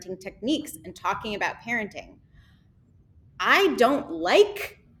parenting techniques and talking about parenting, I don't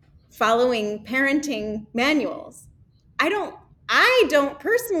like following parenting manuals. I don't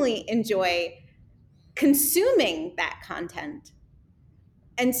personally enjoy consuming that content.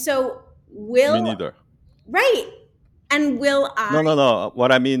 And so Me will neither. right. And will I No, no, no.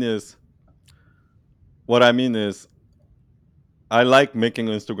 What I mean is, I like making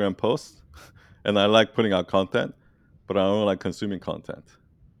Instagram posts, and I like putting out content, but I don't like consuming content.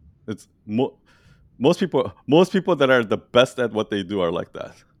 It's most people that are the best at what they do are like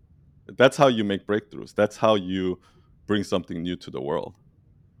that. That's how you make breakthroughs. That's how you bring something new to the world.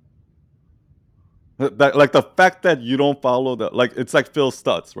 Like the fact that you don't follow the, like, it's like Phil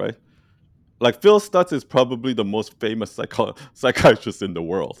Stutz, right? Like Phil Stutz is probably the most famous psychiatrist in the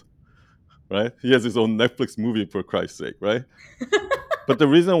world, right? He has his own Netflix movie, for Christ's sake, right? But the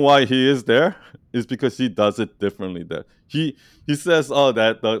reason why he is there is because he does it differently. That he says, oh,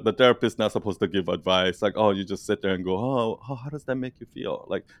 that the therapist not supposed to give advice. Like, oh, you just sit there and go, oh, how does that make you feel?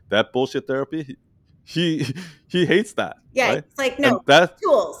 Like that bullshit therapy. He he hates that, yeah, right? it's like no And that,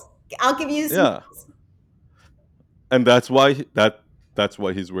 tools. I'll give you some yeah, and that's why that's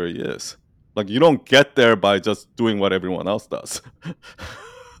why he's where he is. Like you don't get there by just doing what everyone else does.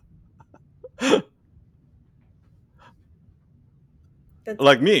 that's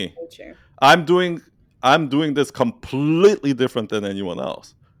Like me, so true. I'm doing I'm doing this completely different than anyone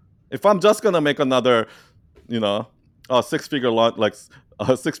else. If I'm just gonna make another, you know, a six figure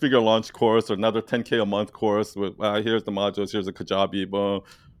launch course or another 10K a month course with here's the modules, here's a Kajabi, boom.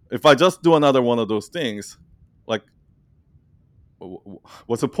 If I just do another one of those things, like,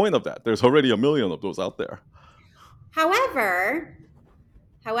 what's the point of that? There's already a million of those out there. However,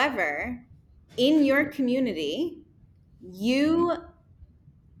 however, in your community, Mhm. you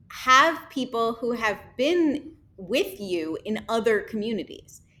have people who have been with you in other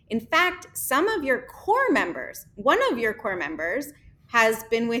communities. In fact, some of your core members, one of your core members has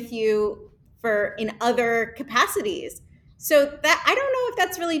been with you for in other capacities. So that I don't know if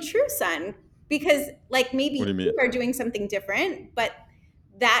that's really true, son, because like What do maybe you mean? you are doing something different, but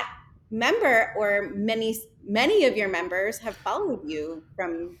that member or many of your members have followed you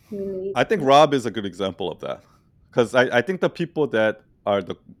from communities. I think Rob is a good example of that, because I think the people that are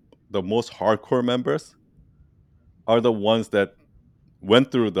the most hardcore members are the ones that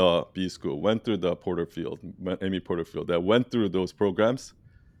went through the B school, went through the Porterfield, Amy Porterfield, that went through those programs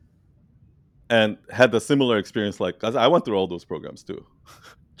and had a similar experience. Like, 'cause I went through all those programs too.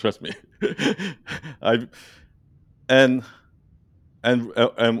 Trust me. I and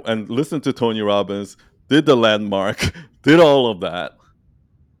and listened to Tony Robbins, did the landmark, did all of that,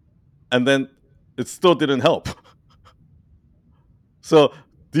 and then it still didn't help. So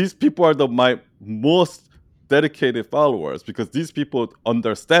these people are my most dedicated followers, because these people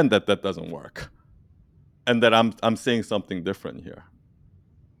understand that that doesn't work, and that I'm saying something different here.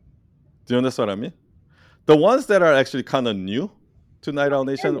 Do you understand what I mean? The ones that are actually kind of new to Night Owl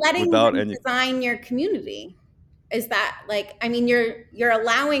You're Nation letting without them any, design your community. Is that like I mean you're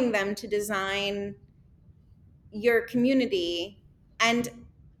allowing them to design your community, and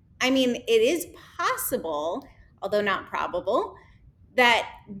I mean it is possible, although not probable, that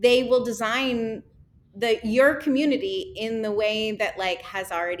they will design your community in the way that like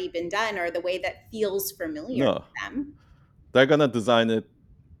has already been done or the way that feels familiar no, to them. they're gonna design it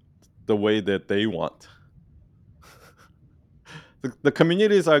the way that they want. The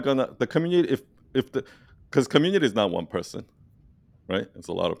communities are gonna the community if the because community is not one person, right? It's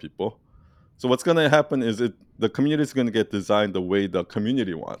a lot of people. So what's gonna happen is the community is gonna get designed the way the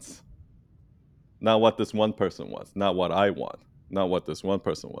community wants, not what this one person wants, not what I want, not what this one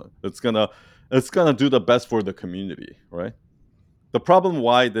person wants. It's gonna do the best for the community, right? The problem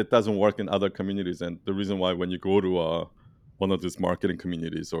why that doesn't work in other communities, and the reason why when you go to one of these marketing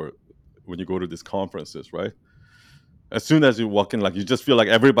communities, or when you go to these conferences, right? As soon as you walk in, like you just feel like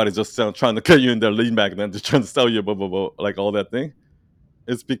everybody's just trying to get you in their lead magnet, and they're trying to sell you, blah blah blah, like all that thing.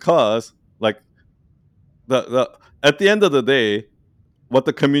 It's because, like, the at the end of the day, what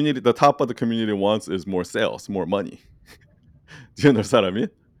the top of the community wants is more sales, more money. Do you understand what I mean?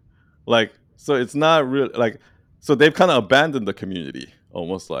 Like, so it's not real. Like, so they've kind of abandoned the community,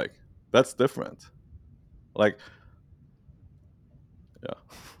 almost. Like, that's different. Like, yeah,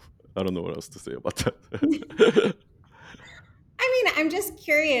 I don't know what else to say about that. I mean, I'm just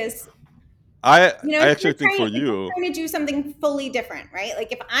curious. I You know, I actually think for if you're you, trying to do something fully different, right?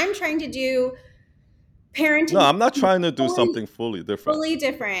 Like if I'm trying to do no, parenting I'm not trying to do fully something fully different, fully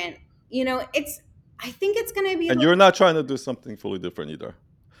different, you know, I think it's going to be and like you're not trying to do something fully different either.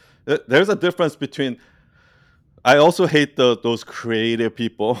 There's a difference between. I also hate those creative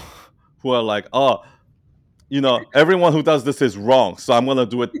people who are like, oh, everyone who does this is wrong, so I'm gonna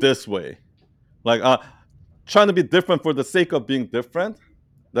do it this way. Like trying to be different for the sake of being different.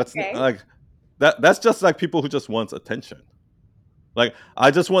 That's Okay. like that's just like people who just wants attention. Like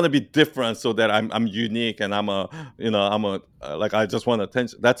I just want to be different so that I'm unique and like I just want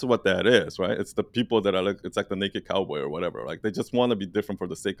attention. That's what that is, right? It's the people that are like it's like the naked cowboy or whatever. Like they just want to be different for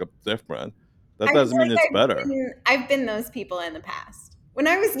the sake of different. That I feel doesn't mean it's like better. I've been those people in the past. When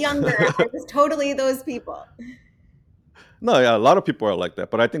I was younger, I was totally those people. No, yeah, a lot of people are like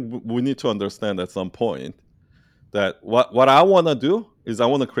that, but I think we need to understand at some point that what I want to do is I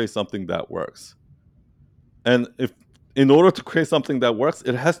want to create something that works. And if in order to create something that works,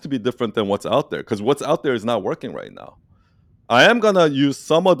 it has to be different than what's out there because what's out there is not working right now. I am gonna use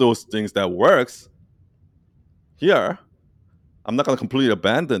some of those things that works here. I'm not gonna completely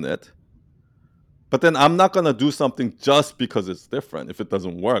abandon it, but then I'm not gonna do something just because it's different. If it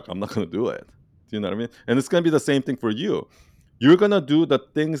doesn't work, I'm not gonna do it. Do you know what I mean? And it's gonna be the same thing for you. You're gonna do the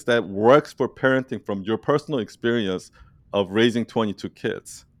things that works for parenting from your personal experience of raising 22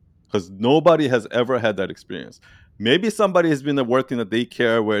 kids, because nobody has ever had that experience. Maybe somebody has been working a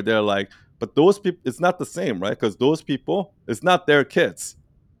daycare where they're like, but those people, it's not the same, right? Because those people, it's not their kids.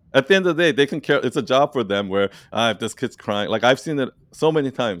 At the end of the day, they can care. It's a job for them where if this kid's crying, like I've seen it so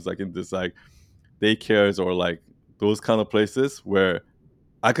many times, like in this like daycares or like those kind of places where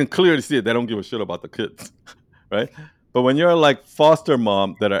I can clearly see it. They don't give a shit about the kids, right? But when you're like foster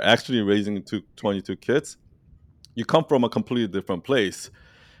mom that are actually raising 22 kids, you come from a completely different place,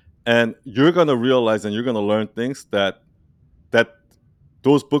 and you're gonna realize and you're gonna learn things that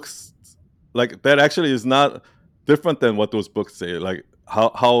those books like that actually is not different than what those books say. Like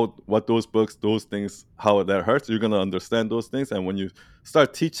how what those books, those things, how that hurts. You're gonna understand those things, and when you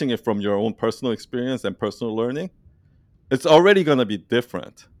start teaching it from your own personal experience and personal learning, it's already gonna be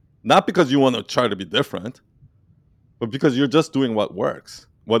different. Not because you want to try to be different, but because you're just doing what worked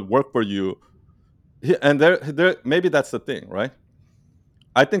for you. And there maybe that's the thing, right?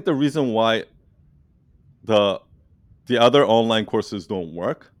 I think the reason why the the other online courses don't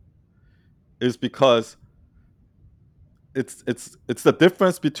work is because it's the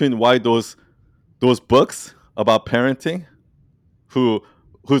difference between why those books about parenting who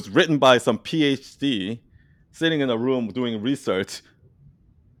who's written by some PhD sitting in a room doing research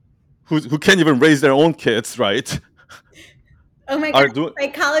who can't even raise their own kids, right? Oh my Are God, doing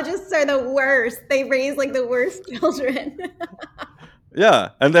psychologists are the worst. They raise like the worst children. Yeah,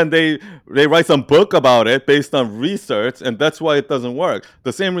 and then they write some book about it based on research, and that's why it doesn't work.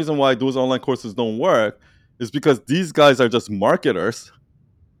 The same reason why those online courses don't work is because these guys are just marketers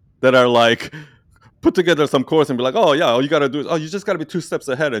that are like put together some course and be like, oh yeah, all you gotta do is you just gotta be 2 steps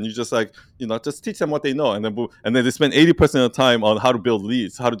ahead, and you just like just teach them what they know, and then they spend 80% of the time on how to build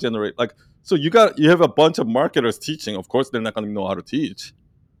leads, how to generate like. So you have a bunch of marketers teaching. Of course, they're not gonna know how to teach.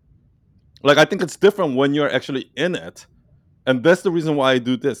 Like I think it's different when you're actually in it. And that's the reason why I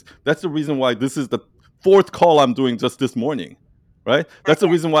do this. That's the reason why this is the fourth call I'm doing just this morning, right? That's the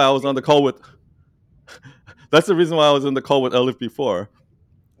reason why I was on the call with. That's the reason why I was in the call with Elif before.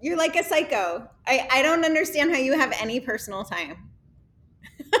 You're like a psycho. I don't understand how you have any personal time.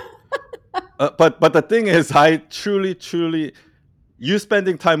 But the thing is, I truly, you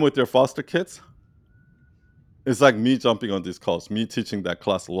spending time with your foster kids is like me jumping on these calls, me teaching that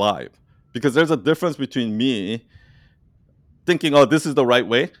class live, because there's a difference between me thinking, oh, this is the right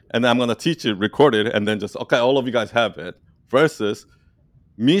way, and I'm gonna teach it, record it, and then just okay, all of you guys have it, versus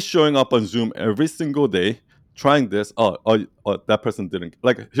me showing up on Zoom every single day, trying this. That person didn't.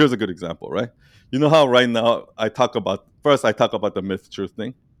 Like, here's a good example, right? You know how right now I talk about the myth truth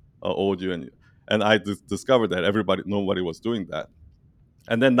thing, old you and I discovered that nobody was doing that,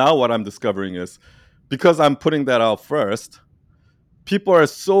 and then now what I'm discovering is because I'm putting that out first, people are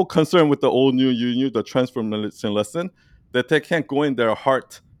so concerned with the old new you knew the transformation lesson that they can't go in their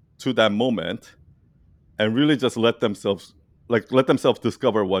heart to that moment and really just let themselves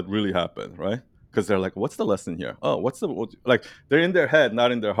discover what really happened, right? Because they're like, what's the lesson here? Oh, like they're in their head,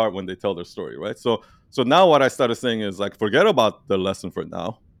 not in their heart when they tell their story, right? So now what I started saying is like, forget about the lesson for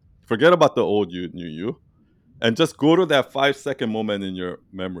now, forget about the old you new you, and just go to that 5 second moment in your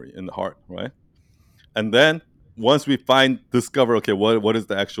memory, in the heart, right? And then once we discover, okay, what is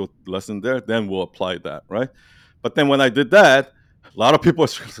the actual lesson there, then we'll apply that, right? But then when I did that, a lot of people are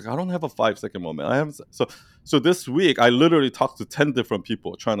like, I don't have a 5 second moment. I haven't. So this week, I literally talked to 10 different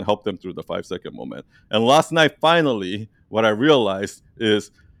people trying to help them through the 5 second moment. And last night, finally, what I realized is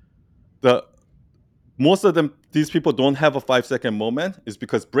the most of these people don't have a 5 second moment is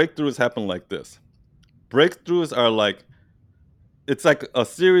because breakthroughs happen like this. Breakthroughs are like, it's like a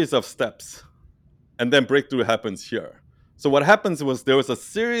series of steps. and then breakthrough happens here. So what happens was there was a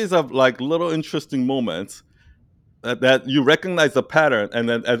series of like little interesting moments that you recognize the pattern, and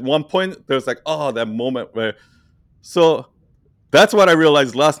then at one point there's like, oh, that moment where. So that's what I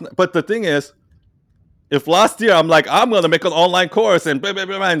realized last night. But the thing is, if last year I'm like, I'm gonna make an online course and blah, blah,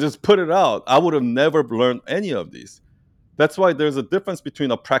 blah, and just put it out, I would have never learned any of these. That's why there's a difference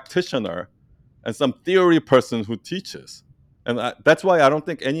between a practitioner and some theory person who teaches. And that's why I don't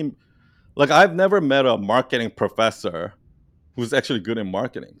think I've never met a marketing professor who's actually good in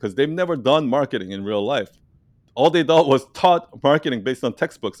marketing, because they've never done marketing in real life. All they did was taught marketing based on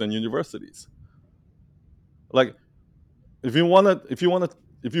textbooks and universities. Like, if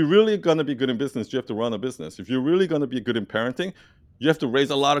you're really gonna be good in business, you have to run a business. If you're really gonna be good in parenting, you have to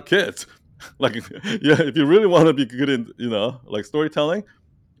raise a lot of kids. Like, yeah, if you really want to be good in, like storytelling,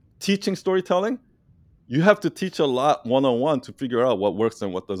 teaching storytelling, you have to teach a lot one-on-one to figure out what works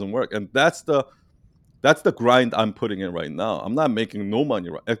and what doesn't work. And that's the grind I'm putting in right now. I'm not making no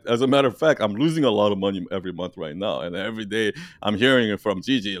money. As a matter of fact, I'm losing a lot of money every month right now. And every day I'm hearing it from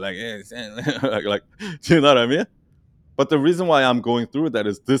Gigi, like, like, do you know what I mean? But the reason why I'm going through that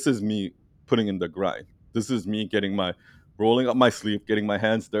is this is me putting in the grind. This is me rolling up my sleeve, getting my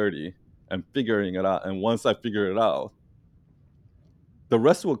hands dirty, and figuring it out. And once I figure it out, the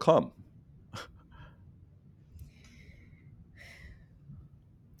rest will come.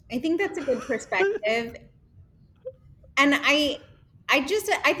 I think that's a good perspective. And I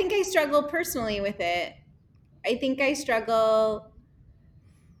think I struggle personally with it. I think I struggle.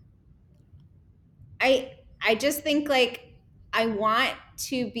 I just think like I want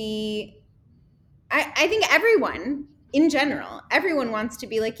to be. I think everyone in general, everyone wants to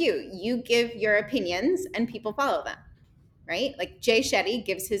be like you. You give your opinions and people follow them, right? Like Jay Shetty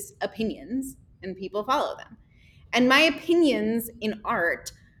gives his opinions and people follow them. And my opinions in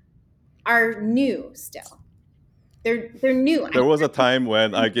art are new still. They're new. There was a time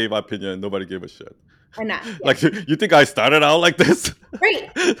when I gave opinion and nobody gave a shit. Enough. Yeah. Like, you think I started out like this?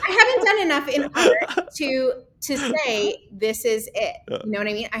 Right. I haven't done enough in art to say this is it. You know what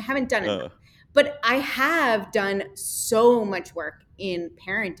I mean? I haven't done enough. But I have done so much work in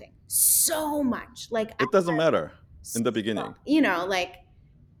parenting. So much. Like, it doesn't matter in the beginning. Like,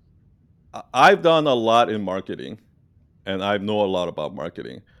 I've done a lot in marketing, and I know a lot about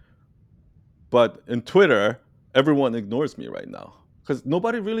marketing. But in Twitter, everyone ignores me right now because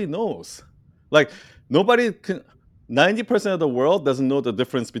nobody really knows. Like, 90% of the world doesn't know the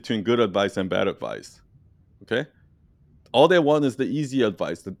difference between good advice and bad advice. Okay? All they want is the easy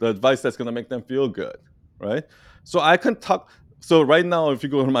advice, the advice that's going to make them feel good, right? So I can talk. So right now, if you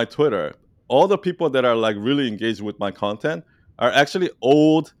go to my Twitter, all the people that are like really engaged with my content are actually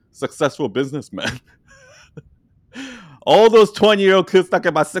old, successful businessmen. All those 20-year-old kids talking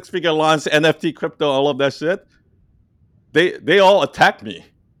about six-figure launch, NFT, crypto, all of that shit, they all attack me.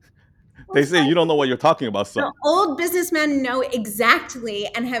 They say, you don't know what you're talking about, son. Old businessmen know exactly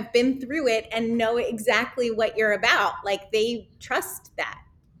and have been through it and know exactly what you're about. Like, they trust that.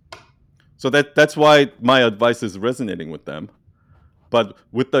 So that's why my advice is resonating with them. But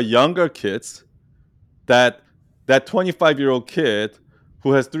with the younger kids, that 25-year-old kid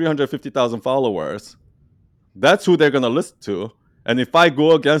who has 350,000 followers, that's who they're going to listen to. And if I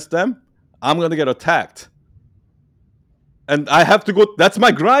go against them, I'm going to get attacked. And I have to go. That's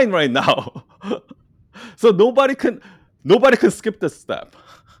my grind right now. So nobody can skip this step.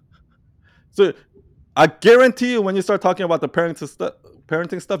 So I guarantee you, when you start talking about the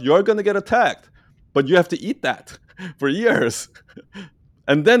parenting stuff, you're going to get attacked. But you have to eat that for years.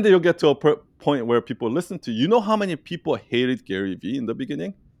 And then you'll get to a point where people listen to you. You know how many people hated Gary Vee in the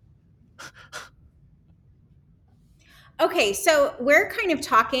beginning? Okay, so we're kind of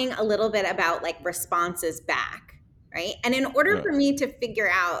talking a little bit about like responses back, right? And in order for me to figure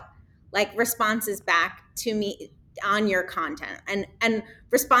out like responses back to me on your content and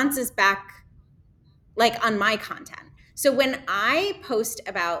responses back like on my content. So when I post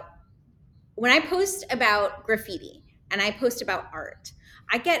about graffiti and I post about art,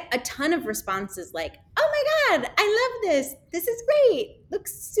 I get a ton of responses like, oh my God, I love this. This is great.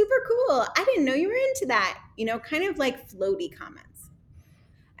 Looks super cool. I didn't know you were into that. Kind of like floaty comments.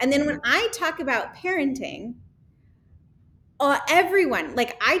 And then when I talk about parenting, everyone,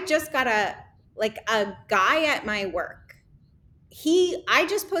 like I just got a guy at my work. I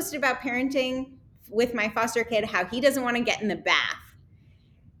just posted about parenting with my foster kid, how he doesn't want to get in the bath.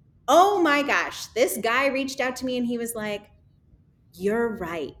 Oh my gosh, this guy reached out to me and he was like, you're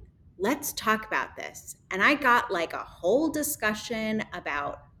right. Let's talk about this. And I got like a whole discussion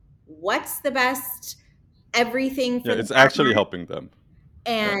about what's the best everything for it's actually helping them.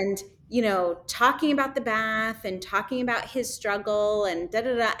 And talking about the bath and talking about his struggle and da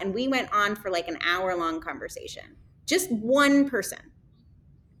da da. And we went on for like an hour-long conversation. Just one person.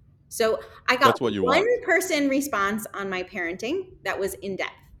 So I got That's what you one want. person response on my parenting that was in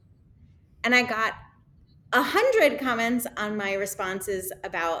depth. And I got 100 comments on my responses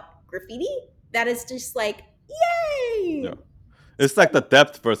about graffiti. That is just like, Yeah. yay! It's like the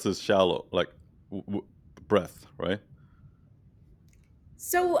depth versus shallow, like breadth, right?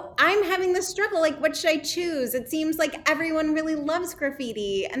 So I'm having this struggle. Like, what should I choose? It seems like everyone really loves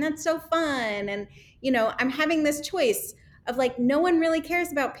graffiti, and that's so fun. And, I'm having this choice of like, no one really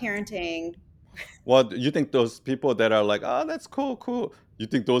cares about parenting. Well, you think those people that are like, oh, that's cool, cool. You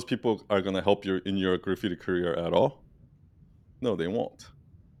think those people are gonna help you in your graffiti career at all? No, they won't.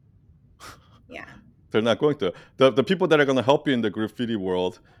 Yeah. They're not going to. The people that are gonna help you in the graffiti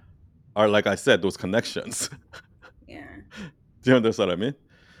world are, like I said, those connections. Yeah. Do you understand what I mean?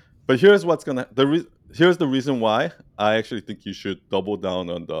 But here's what's gonna here's the reason why I actually think you should double down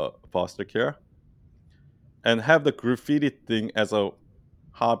on the foster care and have the graffiti thing as a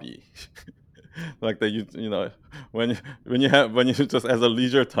hobby. Like that when you just as a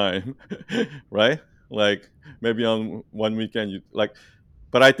leisure time, right? Like maybe on one weekend you like.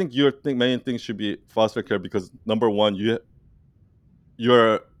 But I think your main thing should be foster care because number one,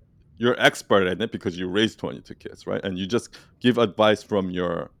 you're you're expert at it because you raised 22 kids, right? And you just give advice from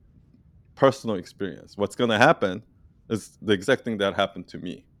your personal experience. What's going to happen is the exact thing that happened to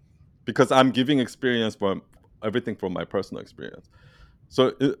me because I'm giving experience from everything from my personal experience.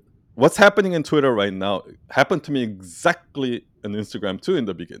 So what's happening in Twitter right now happened to me exactly in Instagram too in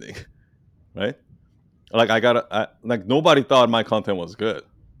the beginning, right? Like like nobody thought my content was good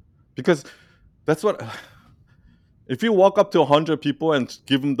because that's what if you walk up to 100 people and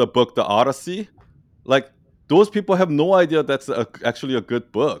give them the book The Odyssey, like those people have no idea that's actually a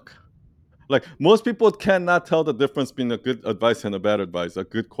good book. Like most people cannot tell the difference between a good advice and a bad advice, a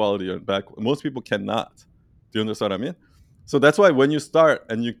good quality and bad. Most people cannot. Do you understand what I mean? So that's why when you start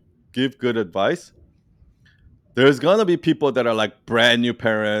and you give good advice, there's gonna be people that are like brand new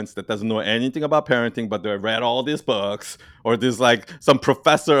parents that doesn't know anything about parenting, but they read all these books, or there's like some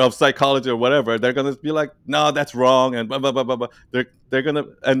professor of psychology or whatever. They're gonna be like, no, that's wrong, and blah blah blah blah blah. They're gonna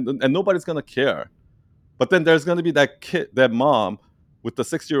and nobody's gonna care. But then there's gonna be that kid, that mom with the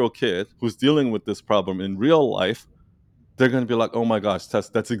 6-year-old kid who's dealing with this problem in real life. They're gonna be like, oh my gosh,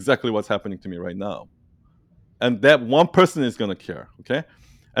 that's exactly what's happening to me right now. And that one person is gonna care, okay?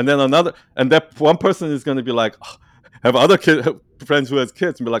 And then and that one person is gonna be like, oh, have other friends who has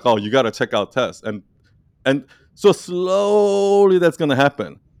kids and be like, oh, you gotta check out Tess, and so slowly that's gonna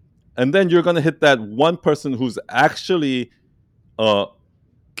happen, and then you're gonna hit that one person who's actually uh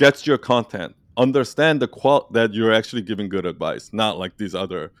gets your content, understand that you're actually giving good advice, not like these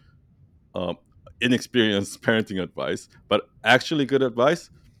other um, inexperienced parenting advice, but actually good advice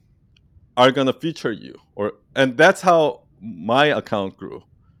are gonna feature you, and that's how my account grew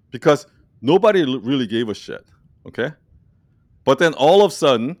because nobody really gave a shit, okay? But then all of a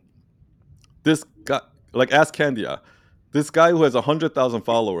sudden, this guy, like ask Candia, this guy who has 100,000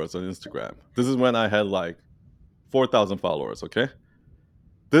 followers on Instagram. This is when I had like 4,000 followers, okay?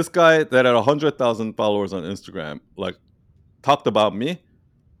 This guy that had 100,000 followers on Instagram, like talked about me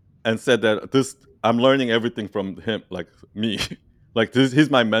and said that this I'm learning everything from him, like me, like he's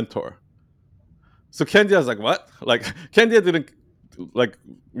my mentor. So Candia's like, what? Like Candia didn't like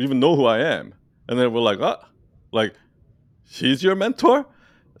even know who I am, and then we're like, what? Like she's your mentor?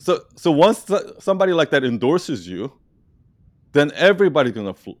 So once somebody like that endorses you, then everybody's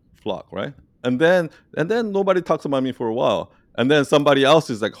gonna flock, right? And then nobody talks about me for a while, and then somebody else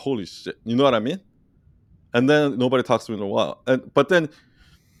is like, holy shit, you know what I mean? And then nobody talks to me in a while, but then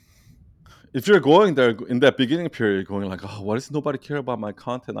if you're going there in that beginning period, going like, oh, why does nobody care about my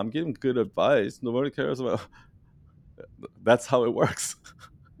content? I'm giving good advice. Nobody cares about. That's how it works.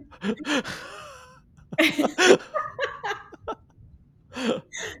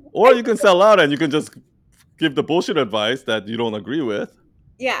 Or you can sell out and you can just give the bullshit advice that you don't agree with,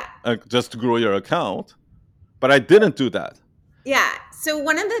 Yeah. just to grow your account. But I didn't do that. Yeah. So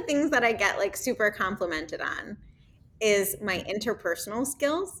one of the things that I get like super complimented on is my interpersonal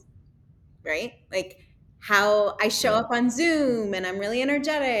skills, right? Like how I show Yeah, up on Zoom and I'm really yeah.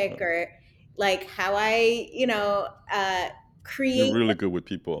 energetic, or like how I, You're create really good with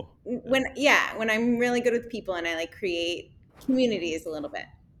people. Yeah, when I'm really good with people and I like create communities a little bit,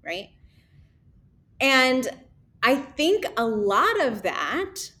 right? And I think a lot of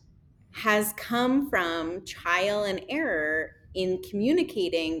that has come from trial and error in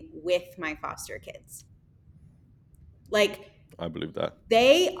communicating with my foster kids. Like I believe that.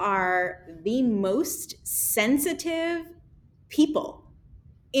 They are the most sensitive people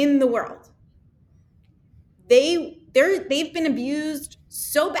in the world. They've been abused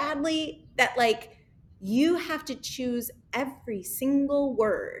so badly that like you have to choose every single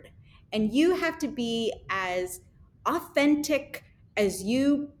word and you have to be as authentic as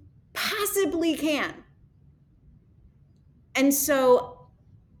you possibly can. And so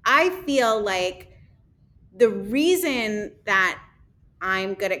I feel like the reason that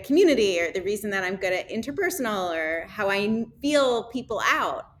I'm good at community, or the reason that I'm good at interpersonal, or how I feel people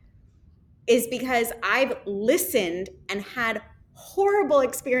out, is because I've listened and had horrible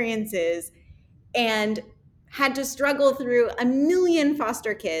experiences and had to struggle through a million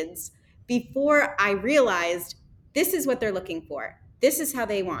foster kids before I realized this is what they're looking for. This is how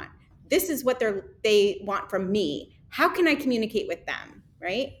they want. This is what they want from me. How can I communicate with them,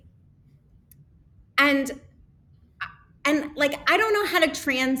 right? And like I don't know how to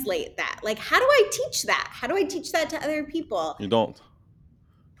translate that. Like how do I teach that? How do I teach that to other people? You don't.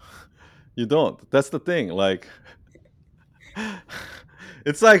 You don't. That's the thing. Like,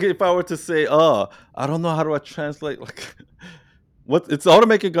 it's like if I were to say, "Oh, I don't know how do I translate." Like, what? It's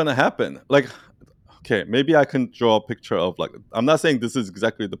automatically gonna happen. Like, okay, maybe I can draw a picture of like. I'm not saying this is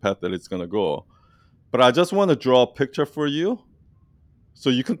exactly the path that it's gonna go, but I just want to draw a picture for you, so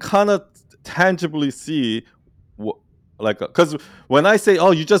you can kind of tangibly see what, like, because when I say,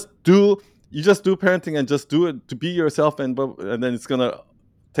 "Oh, you just do parenting and just do it to be yourself," and then it's gonna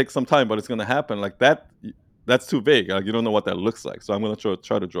take some time, but it's gonna happen like that. That's too vague. Like you don't know what that looks like. So I'm gonna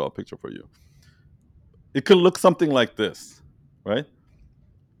try to draw a picture for you. It could look something like this, right?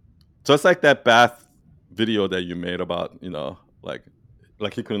 Just like that bath video that you made about,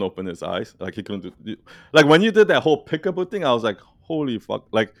 like he couldn't open his eyes, like he couldn't do, like when you did that whole pickable thing, I was like, holy fuck,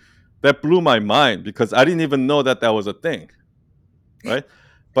 like that blew my mind because I didn't even know that that was a thing, right?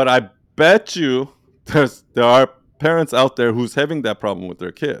 But I bet you there are parents out there who's having that problem with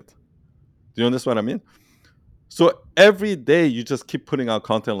their kid. Do you understand what I mean? So every day you just keep putting out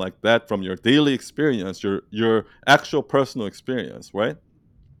content like that from your daily experience, your actual personal experience, right?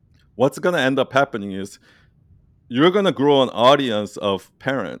 What's gonna end up happening is you're gonna grow an audience of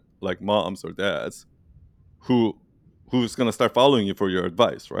parent like moms or dads who who's gonna start following you for your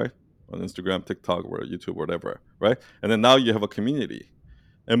advice, right? On Instagram, TikTok, or YouTube, whatever, right? And then now you have a community.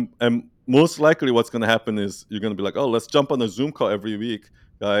 And most likely what's gonna happen is you're gonna be like, oh, let's jump on a Zoom call every week,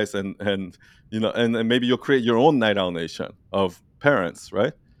 guys, and and maybe you'll create your own Night Owl Nation of parents,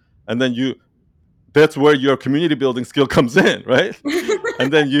 right? And then that's where your community building skill comes in, right?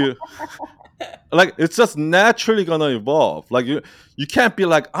 And then like it's just naturally gonna evolve. Like you can't be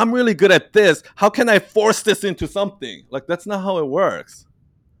like, I'm really good at this, how can I force this into something? Like that's not how it works.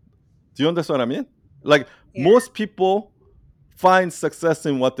 Do you understand what I mean? Like Yeah. most people find success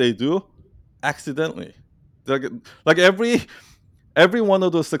in what they do accidentally. Like every one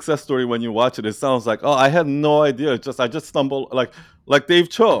of those success story, when you watch it, it sounds like, oh, I had no idea, I just stumbled, like Dave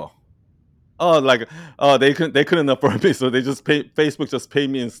Cho. Oh, like, oh, they couldn't afford me, so they just Facebook just paid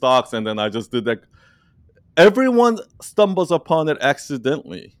me in stocks, and then I just did that. Everyone stumbles upon it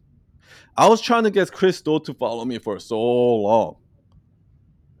accidentally. I was trying to get Chris Do to follow me for so long,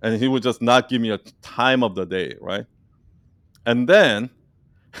 and he would just not give me a time of the day, right? And then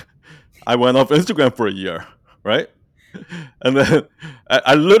I went off Instagram for a year, right? And then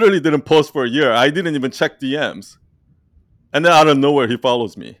I literally didn't post for a year. I didn't even check DMs. And then out of nowhere, he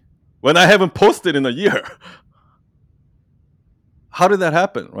follows me when I haven't posted in a year. How did that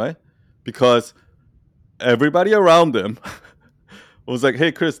happen, right? Because everybody around him was like,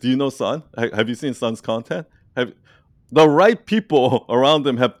 hey, Chris, do you know Sun? Have you seen Sun's content? The right people around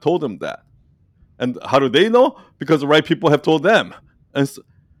him have told him that. And how do they know? Because the right people have told them. And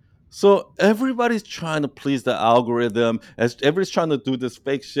so everybody's trying to please the algorithm. Everybody's trying to do this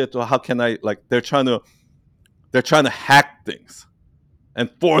fake shit. Or how can I, like, they're trying to hack things and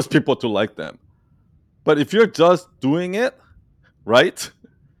force people to like them. But if you're just doing it right,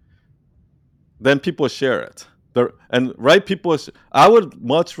 then people share it. And right people, I would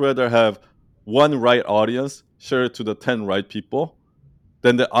much rather have one right audience share it to the 10 right people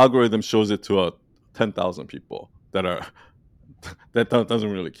than the algorithm shows it to 10,000 people that doesn't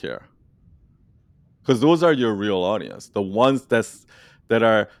really care. Because those are your real audience, the ones that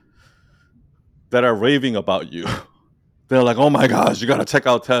are raving about you. They're like, oh my gosh, you gotta check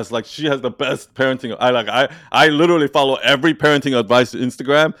out Tess. Like she has the best parenting. I literally follow every parenting advice on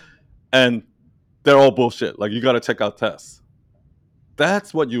Instagram, and they're all bullshit. Like you gotta check out Tess.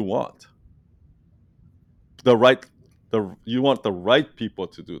 That's what you want. You want the right people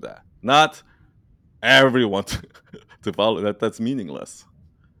to do that, not everyone to follow that. That's meaningless.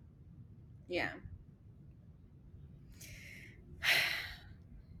 Yeah.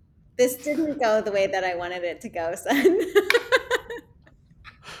 This didn't go the way that I wanted it to go, son.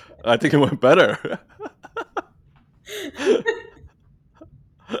 I think it went better.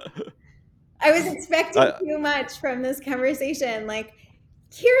 I was expecting I, too much from this conversation. Like,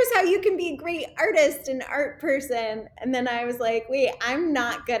 here's how you can be a great artist and art person. And then I was like, wait, I'm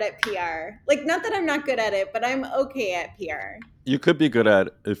not good at PR. Like, not that I'm not good at it, but I'm okay at PR. you could be good at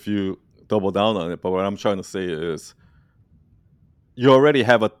it if you double down on it, but what I'm trying to say is you already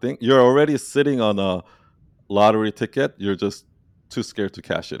have a thing. You're already sitting on a lottery ticket. You're just too scared to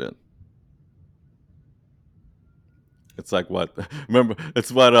cash it in. It's like what? Remember,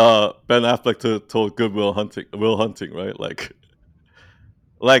 it's what Ben Affleck told Good Will Hunting, right?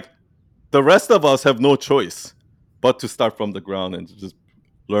 Like the rest of us have no choice but to start from the ground and just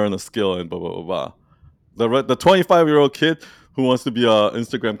learn a skill and blah blah blah blah. The 25-year-old kid who wants to be a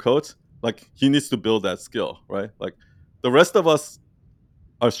Instagram coach, like he needs to build that skill, right? Like the rest of us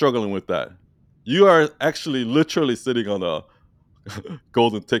are struggling with that. You are actually literally sitting on a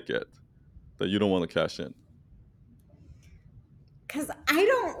golden ticket that you don't want to cash in. Because I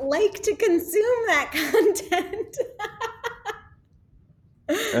don't like to consume that content.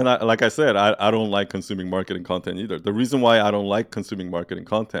 And like I said, I don't like consuming marketing content either. The reason why I don't like consuming marketing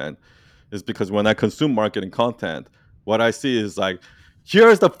content is because when I consume marketing content, what I see is like,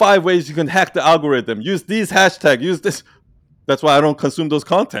 here's the 5 ways you can hack the algorithm. Use these hashtags. Use this. That's why I don't consume those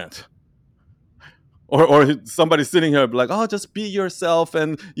content. Or somebody sitting here be like, oh, just be yourself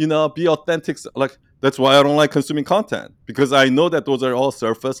and be authentic. Like that's why I don't like consuming content, because I know that those are all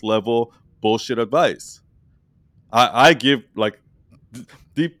surface level bullshit advice. I give like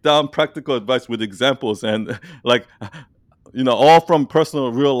deep down practical advice with examples and like all from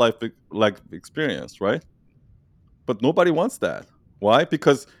personal real life like experience, right? But nobody wants that. Why?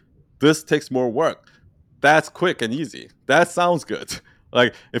 Because this takes more work. That's quick and easy. That sounds good.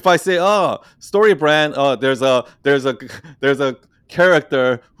 Like if I say, oh, story brand, there's a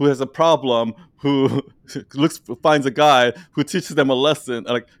character who has a problem, who finds a guy who teaches them a lesson.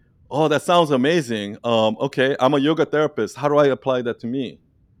 Like, oh, that sounds amazing. Okay, I'm a yoga therapist. How do I apply that to me?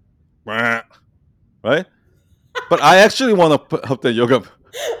 Right? But I actually want to help the yoga.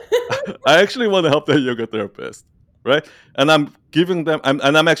 I actually want to help the yoga therapist, right? And I'm giving them, and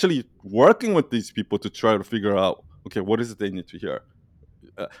I'm actually working with these people to try to figure out, okay, what is it they need to hear?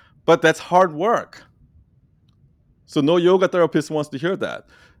 But that's hard work. So no yoga therapist wants to hear that.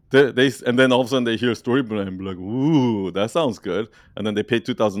 And then all of a sudden they hear story brand and be like, ooh, that sounds good. And then they pay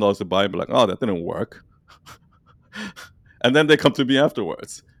 $2,000 to buy and be like, oh, that didn't work. And then they come to me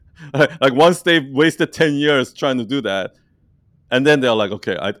afterwards. Like once they've wasted 10 years trying to do that, and then they're like,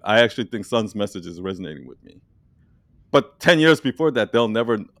 okay, I actually think Sun's message is resonating with me. But 10 years before that, they'll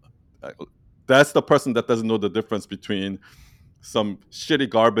never. That's the person that doesn't know the difference between some shitty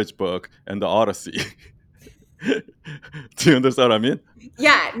garbage book and the Odyssey. Do you understand what I mean?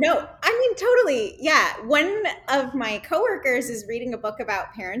 Yeah, no, I mean, totally. Yeah. One of my coworkers is reading a book about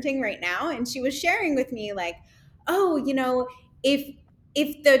parenting right now, and she was sharing with me, like, oh, if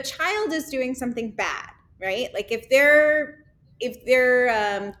the child is doing something bad, right? Like if they're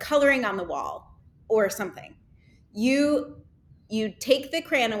coloring on the wall or something, you take the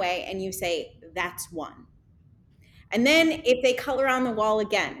crayon away and you say, that's one. And then if they color on the wall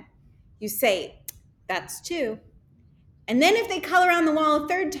again, you say, that's two. And then if they color on the wall a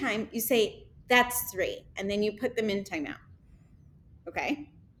third time, you say, that's three. And then you put them in timeout. Okay.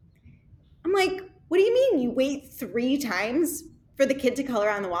 I'm like, what do you mean you wait 3 times for the kid to color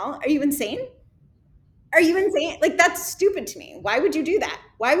on the wall? Are you insane? Are you insane? Like, that's stupid to me. Why would you do that?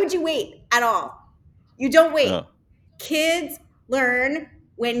 Why would you wait at all? You don't wait. Yeah. Kids learn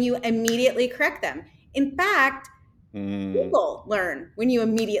when you immediately correct them. In fact, people learn when you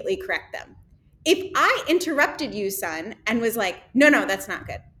immediately correct them. If I interrupted you, son, and was like, no, that's not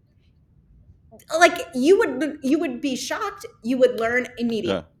good. Like you would be shocked. You would learn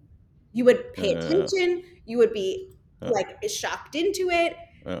immediately. Yeah. You would pay Yeah. attention. You would be like shocked into it.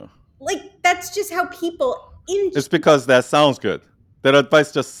 Yeah. Like that's just how people. It's because that sounds good. That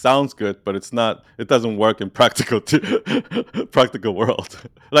advice just sounds good, but it's not. It doesn't work in practical world.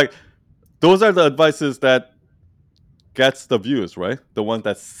 Like those are the advices that gets the views, right? The one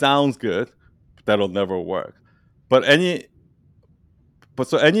that sounds good, that'll never work. But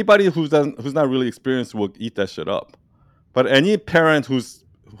so anybody who's not really experienced will eat that shit up. But any parent who's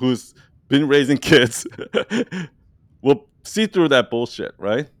been raising kids will see through that bullshit,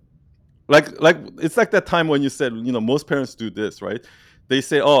 right? Like it's like that time when you said, most parents do this, right? They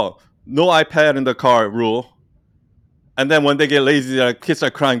say, oh, no iPad in the car rule. And then when they get lazy, their kids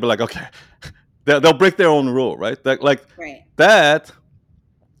are crying, but like, okay, they'll break their own rule, right? That like Right. that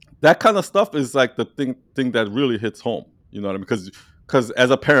that kind of stuff is like the thing that really hits home. You know what I mean? Because as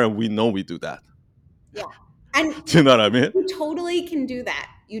a parent, we know we do that. Yeah. And Do you know what I mean? you totally can do that.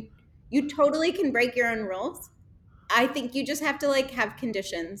 You totally can break your own rules. I think you just have to like have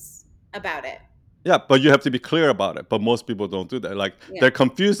conditions about it. Yeah, but you have to be clear about it. But most people don't do that. Like Yeah. they're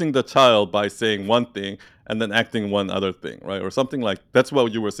confusing the child by saying one thing and then acting one other thing, right? Or something like that's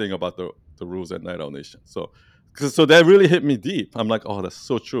what you were saying about the rules at Night Owl Nation. So that really hit me deep. I'm like, oh, that's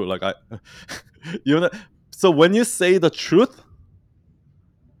so true. Like you know. So when you say the truth,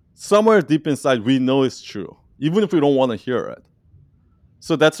 somewhere deep inside we know it's true, even if we don't want to hear it.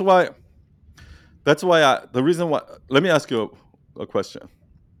 So that's why. The reason why. Let me ask you a question.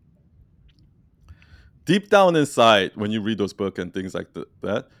 Deep down inside, when you read those books and things like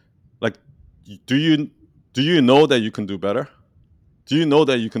that, like, do you know that you can do better? Do you know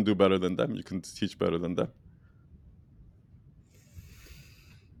that you can do better than them? You can teach better than them?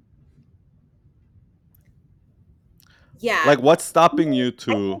 Yeah. Like, what's stopping you I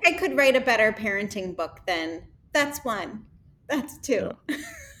to? think I could write a better parenting book than that's one. That's Yeah. two.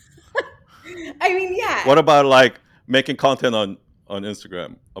 I mean, yeah, What about like making content on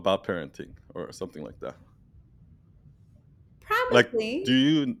Instagram about parenting or something like that? Like, do probably.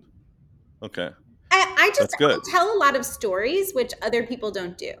 you? Okay, I that's good. tell a lot of stories which other people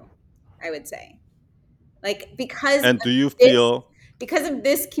don't do, I would say. Like And do you this feel? because of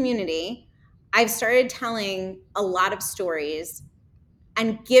this community, I've started telling a lot of stories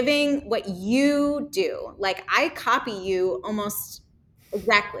and giving what you do. Like I copy you almost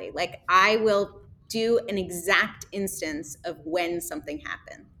exactly. Like I will do an exact instance of when something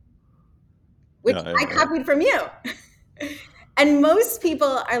happened, which Yeah, I yeah, yeah. copied from you. And most people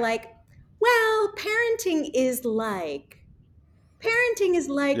are like, well, parenting is like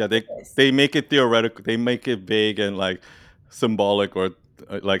Yeah, this. they make it theoretical. They make it vague and like symbolic or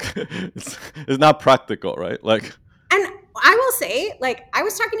like it's not practical, right? Like, And I will say, like, I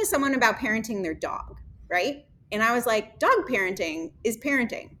was talking to someone about parenting their dog, right? And I was like, dog parenting is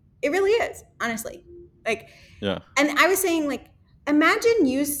parenting. It really is, honestly. Like, yeah, and I was saying, like, imagine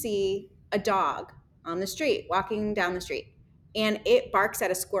you see a dog on the street, walking down the street, and it barks at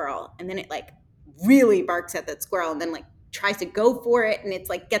a squirrel, and then it like really barks at that squirrel, and then like tries to go for it, and it's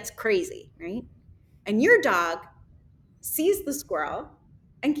like gets crazy, right? And your dog sees the squirrel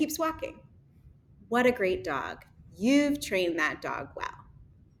and keeps walking. What a great dog. You've trained that dog well,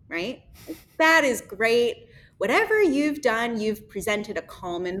 right? That is great. Whatever you've done, you've presented a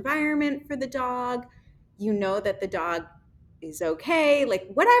calm environment for the dog. You know that the dog is okay, like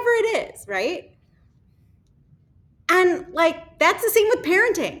whatever it is, right? And like that's the same with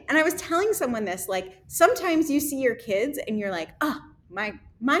parenting. And I was telling someone this, like sometimes you see your kids and you're like, "Oh, my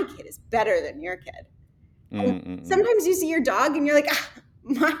kid is better than your kid." And mm-mm. sometimes you see your dog and you're like, ah,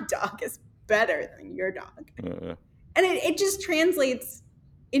 "My dog is better than your dog." Yeah, And it just translates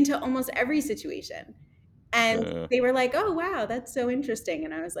into almost every situation. And yeah, they were like, "Oh wow, that's so interesting."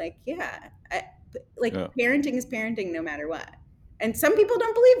 And I was like, "Yeah, like yeah, parenting is parenting no matter what." And some people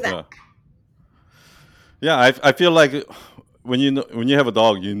don't believe that. yeah. Yeah, I feel like when you have a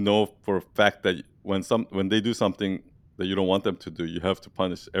dog, you know for a fact that when they do something that you don't want them to do, you have to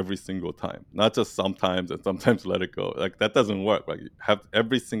punish every single time, not just sometimes and sometimes let it go. Like that doesn't work. Like you have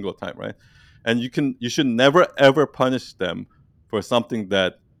every single time, right? And you should never ever punish them for something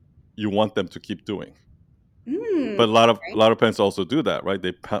that you want them to keep doing. Mm, But a right? lot of parents also do that, right?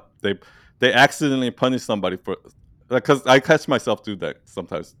 They accidentally punish somebody for because I catch myself do that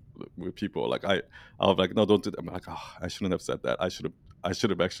sometimes with people. Like I'll be like, no, don't do that. I'm like, oh, I shouldn't have said that. I should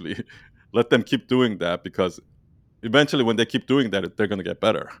have actually let them keep doing that because eventually when they keep doing that, they're gonna get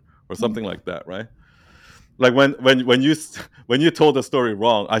better or something like that, right? Like when you told the story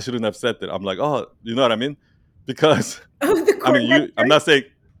wrong, I shouldn't have said that. I'm like, oh, you know what I mean? Because Oh, the I mean, cornet I'm story. not saying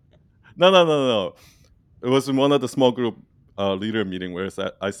no. It was in one of the small group leader meeting where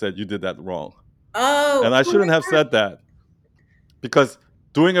I said you did that wrong, and Oh, I oh my shouldn't have God. said that because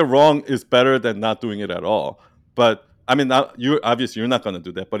doing it wrong is better than not doing it at all. But I mean, you obviously you're not going to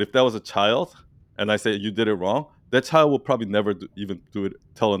do that. But if that was a child, and I say you did it wrong, that child will probably never even do it,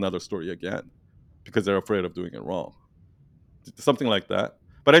 tell another story again, because they're afraid of doing it wrong, something like that.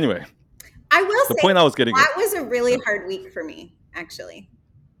 But anyway, I will the say point I was getting at, that was a really yeah, hard week for me, actually.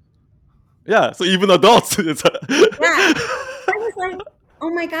 yeah. So even adults, Yeah. I was like, oh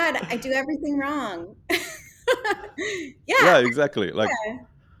my God, I do everything wrong. Yeah, yeah, exactly. Like yeah,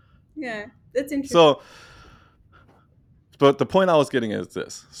 yeah. That's interesting. so. But the point I was getting is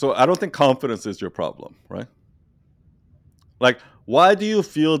this. So I don't think confidence is your problem, right? Like, why do you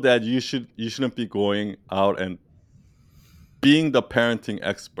feel that you shouldn't be going out and being the parenting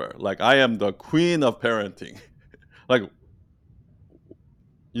expert? Like, I am the queen of parenting. Like,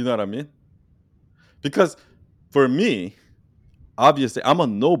 you know what I mean? Because for me, obviously, I'm a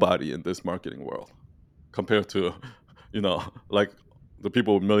nobody in this marketing world compared to, like the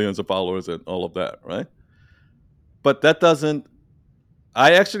people with millions of followers and all of that, right? But that doesn't.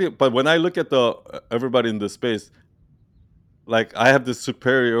 But when I look at the everybody in this space, like I have this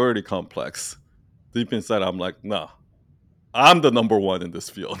superiority complex deep inside. I'm like, nah, I'm the number one in this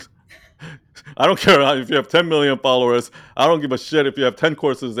field. I don't care if you have 10 million followers. I don't give a shit if you have 10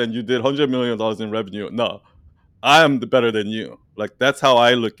 courses and you did $100 million in revenue. No, I am better than you. Like that's how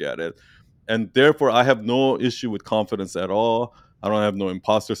I look at it. And therefore I have no issue with confidence at all. I don't have no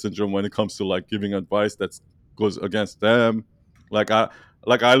imposter syndrome when it comes to like giving advice that goes against them. Like I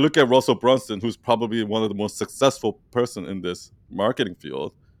look at Russell Brunson, who's probably one of the most successful person in this marketing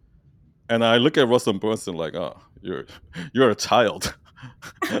field, and I look at Russell Brunson like, oh, you're a child.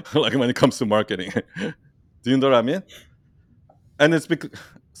 Like when it comes to marketing. Do you know what I mean? And it's because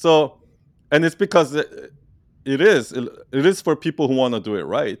so, and it's because it is for people who want to do it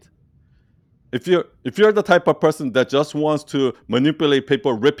right. If you're the type of person that just wants to manipulate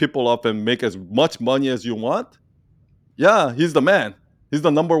people, rip people off, and make as much money as you want, yeah, he's the man. He's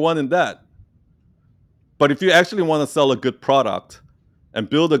the number one in that. But if you actually want to sell a good product and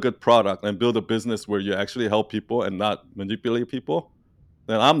build a good product and build a business where you actually help people and not manipulate people,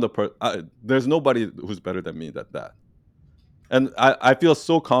 then there's nobody who's better than me at that. And I feel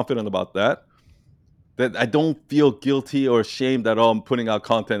so confident about that I don't feel guilty or ashamed at all. I'm putting out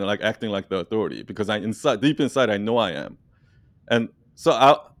content and like acting like the authority because deep inside, I know I am. And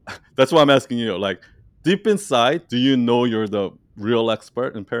so that's why I'm asking you, like, deep inside, do you know you're the real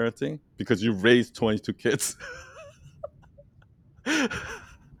expert in parenting because you've raised 22 kids?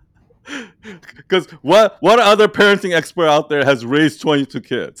 Because what other parenting expert out there has raised 22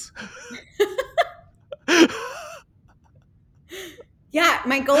 kids? Yeah,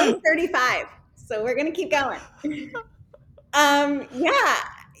 my goal is 35. So we're going to keep going. Yeah,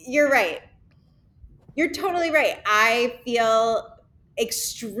 you're right. You're totally right. I feel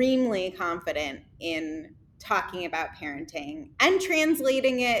extremely confident in talking about parenting and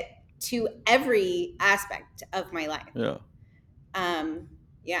translating it to every aspect of my life. Yeah.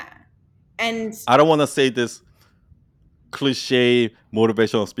 Yeah. And I don't want to say this cliche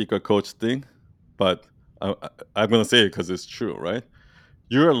motivational speaker coach thing, but I'm going to say it because it's true, right?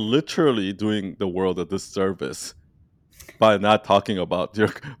 You're literally doing the world a disservice by not talking about your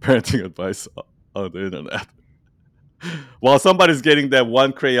parenting advice on the internet. While somebody's getting that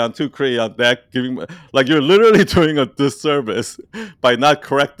 1 crayon, 2 crayon, that giving, like, you're literally doing a disservice by not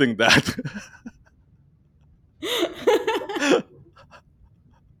correcting that.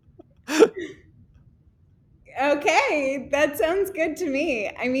 okay, that sounds good to me.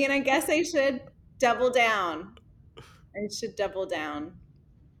 I mean, I guess I should double down. I should double down.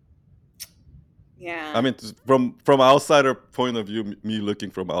 Yeah. I mean, from outsider point of view, me looking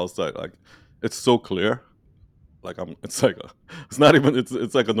from outside, like, it's so clear. Like it's not even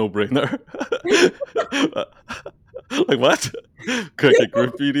it's like a no brainer. Like what? Okay,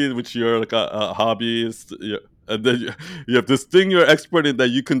 graffiti, which you're like a hobbyist, yeah, and then you have this thing you're expert in that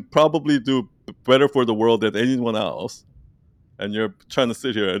you can probably do better for the world than anyone else, and you're trying to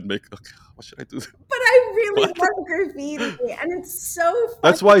sit here and make, okay, what should I do? But I really What? love graffiti, and it's so fun.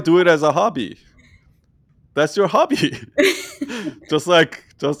 That's why I do it as a hobby. That's your hobby. just like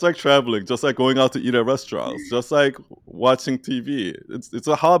traveling, just like going out to eat at restaurants, just like watching TV. It's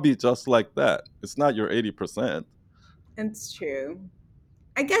a hobby just like that. It's not your 80%. It's true.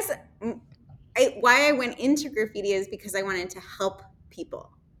 I guess why I went into graffiti is because I wanted to help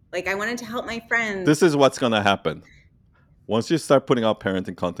people. Like I wanted to help my friends. This is what's gonna happen. Once you start putting out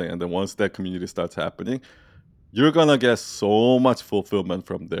parenting content, and then once that community starts happening, you're gonna get so much fulfillment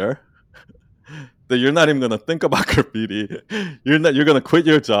from there that you're not even gonna think about graffiti. You're gonna quit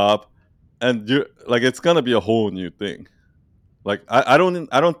your job, and you're like, it's gonna be a whole new thing. Like I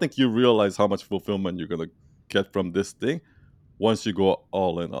don't think you realize how much fulfillment you're gonna get from this thing once you go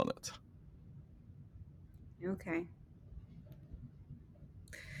all in on it. Okay.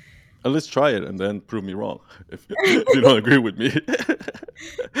 At least try it and then prove me wrong if you don't agree with me.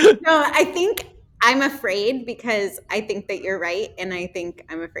 No, I think I'm afraid because I think that you're right, and I think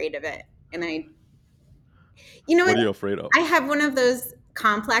I'm afraid of it. And you know What are you afraid of? I have one of those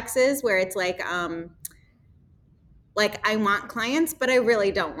complexes where it's like I want clients, but I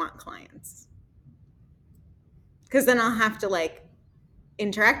really don't want clients. Because then I'll have to like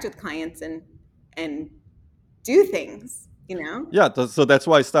interact with clients and do things, you know? Yeah, so that's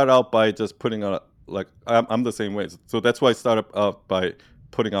why I started out by just putting out, like, I'm the same way. So that's why I started out by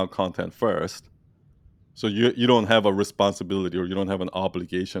putting out content first. So you don't have a responsibility, or you don't have an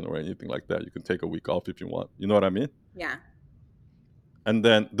obligation or anything like that. You can take a week off if you want. You know what I mean? Yeah. And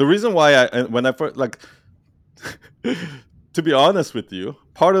then the reason why when I first, like, to be honest with you,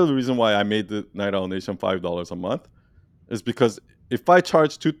 part of the reason why I made the Night Owl Nation $5 a month is because if I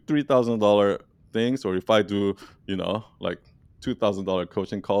charge $3,000 things, or if I do, like $2,000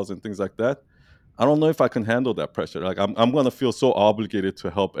 coaching calls and things like that, I don't know if I can handle that pressure. Like, I'm gonna feel so obligated to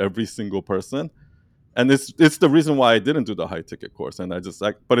help every single person, and it's the reason why I didn't do the high ticket course. And I just,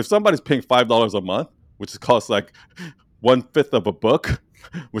 like, but if somebody's paying $5 a month, which costs like 1/5 of a book,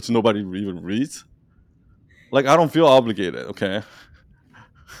 which nobody even reads, like, I don't feel obligated. Okay,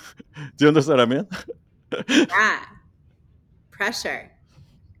 do you understand what I mean? Yeah. Pressure.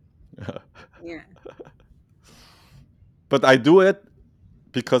 Yeah. But I do it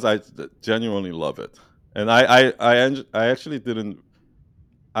because I genuinely love it, and I actually didn't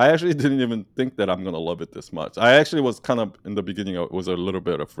even think that I'm gonna love it this much. I actually was kind of, in the beginning, I was a little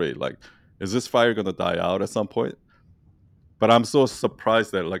bit afraid, like, is this fire gonna die out at some point? But I'm so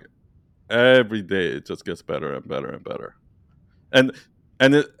surprised that, like, every day it just gets better and better and better. And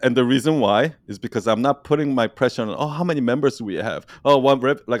and the reason why is because I'm not putting my pressure on, oh, how many members do we have? Oh, one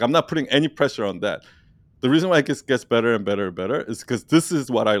rep. Like, I'm not putting any pressure on that. The reason why it gets better and better and better is because this is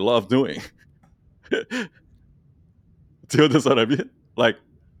what I love doing. Do you understand what I mean? Like,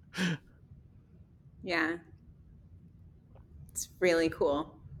 Yeah. It's really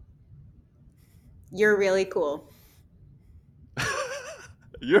cool. You're really cool.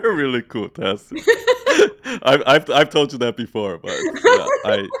 you're really cool, Tess. I've told you that before, but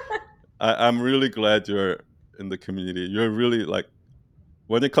yeah, I'm really glad you're in the community. You're really, like,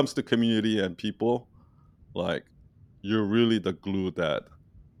 when it comes to community and people, like, you're really the glue that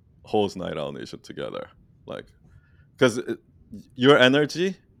holds Night Owl Nation together. Like, because your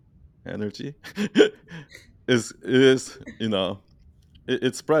energy is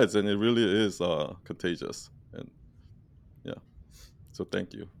it spreads, and it really is contagious. And yeah, so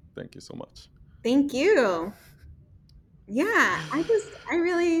thank you so much. Thank you. Yeah. I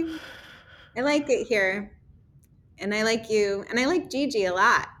like it here. And I like you. And I like Gigi a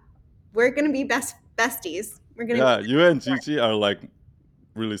lot. We're going to be besties. We're going to be Yeah, you and Gigi are, like,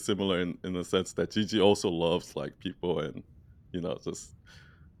 really similar in the sense that Gigi also loves, like, people, and just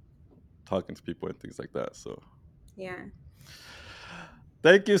talking to people and things like that. So Yeah.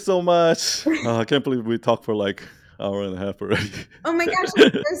 thank you so much. I can't believe we talked for like hour and a half already. Oh my gosh,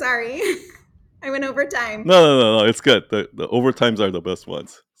 I'm so sorry. I went over time. No, it's good. The overtimes are the best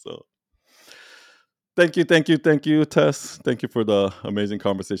ones. So thank you, Tess. Thank you for the amazing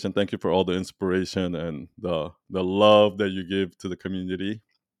conversation. Thank you for all the inspiration and the love that you give to the community.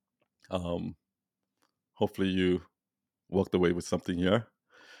 Um, hopefully you walked away with something here.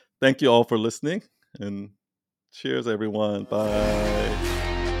 Thank you all for listening, and cheers, everyone. Bye.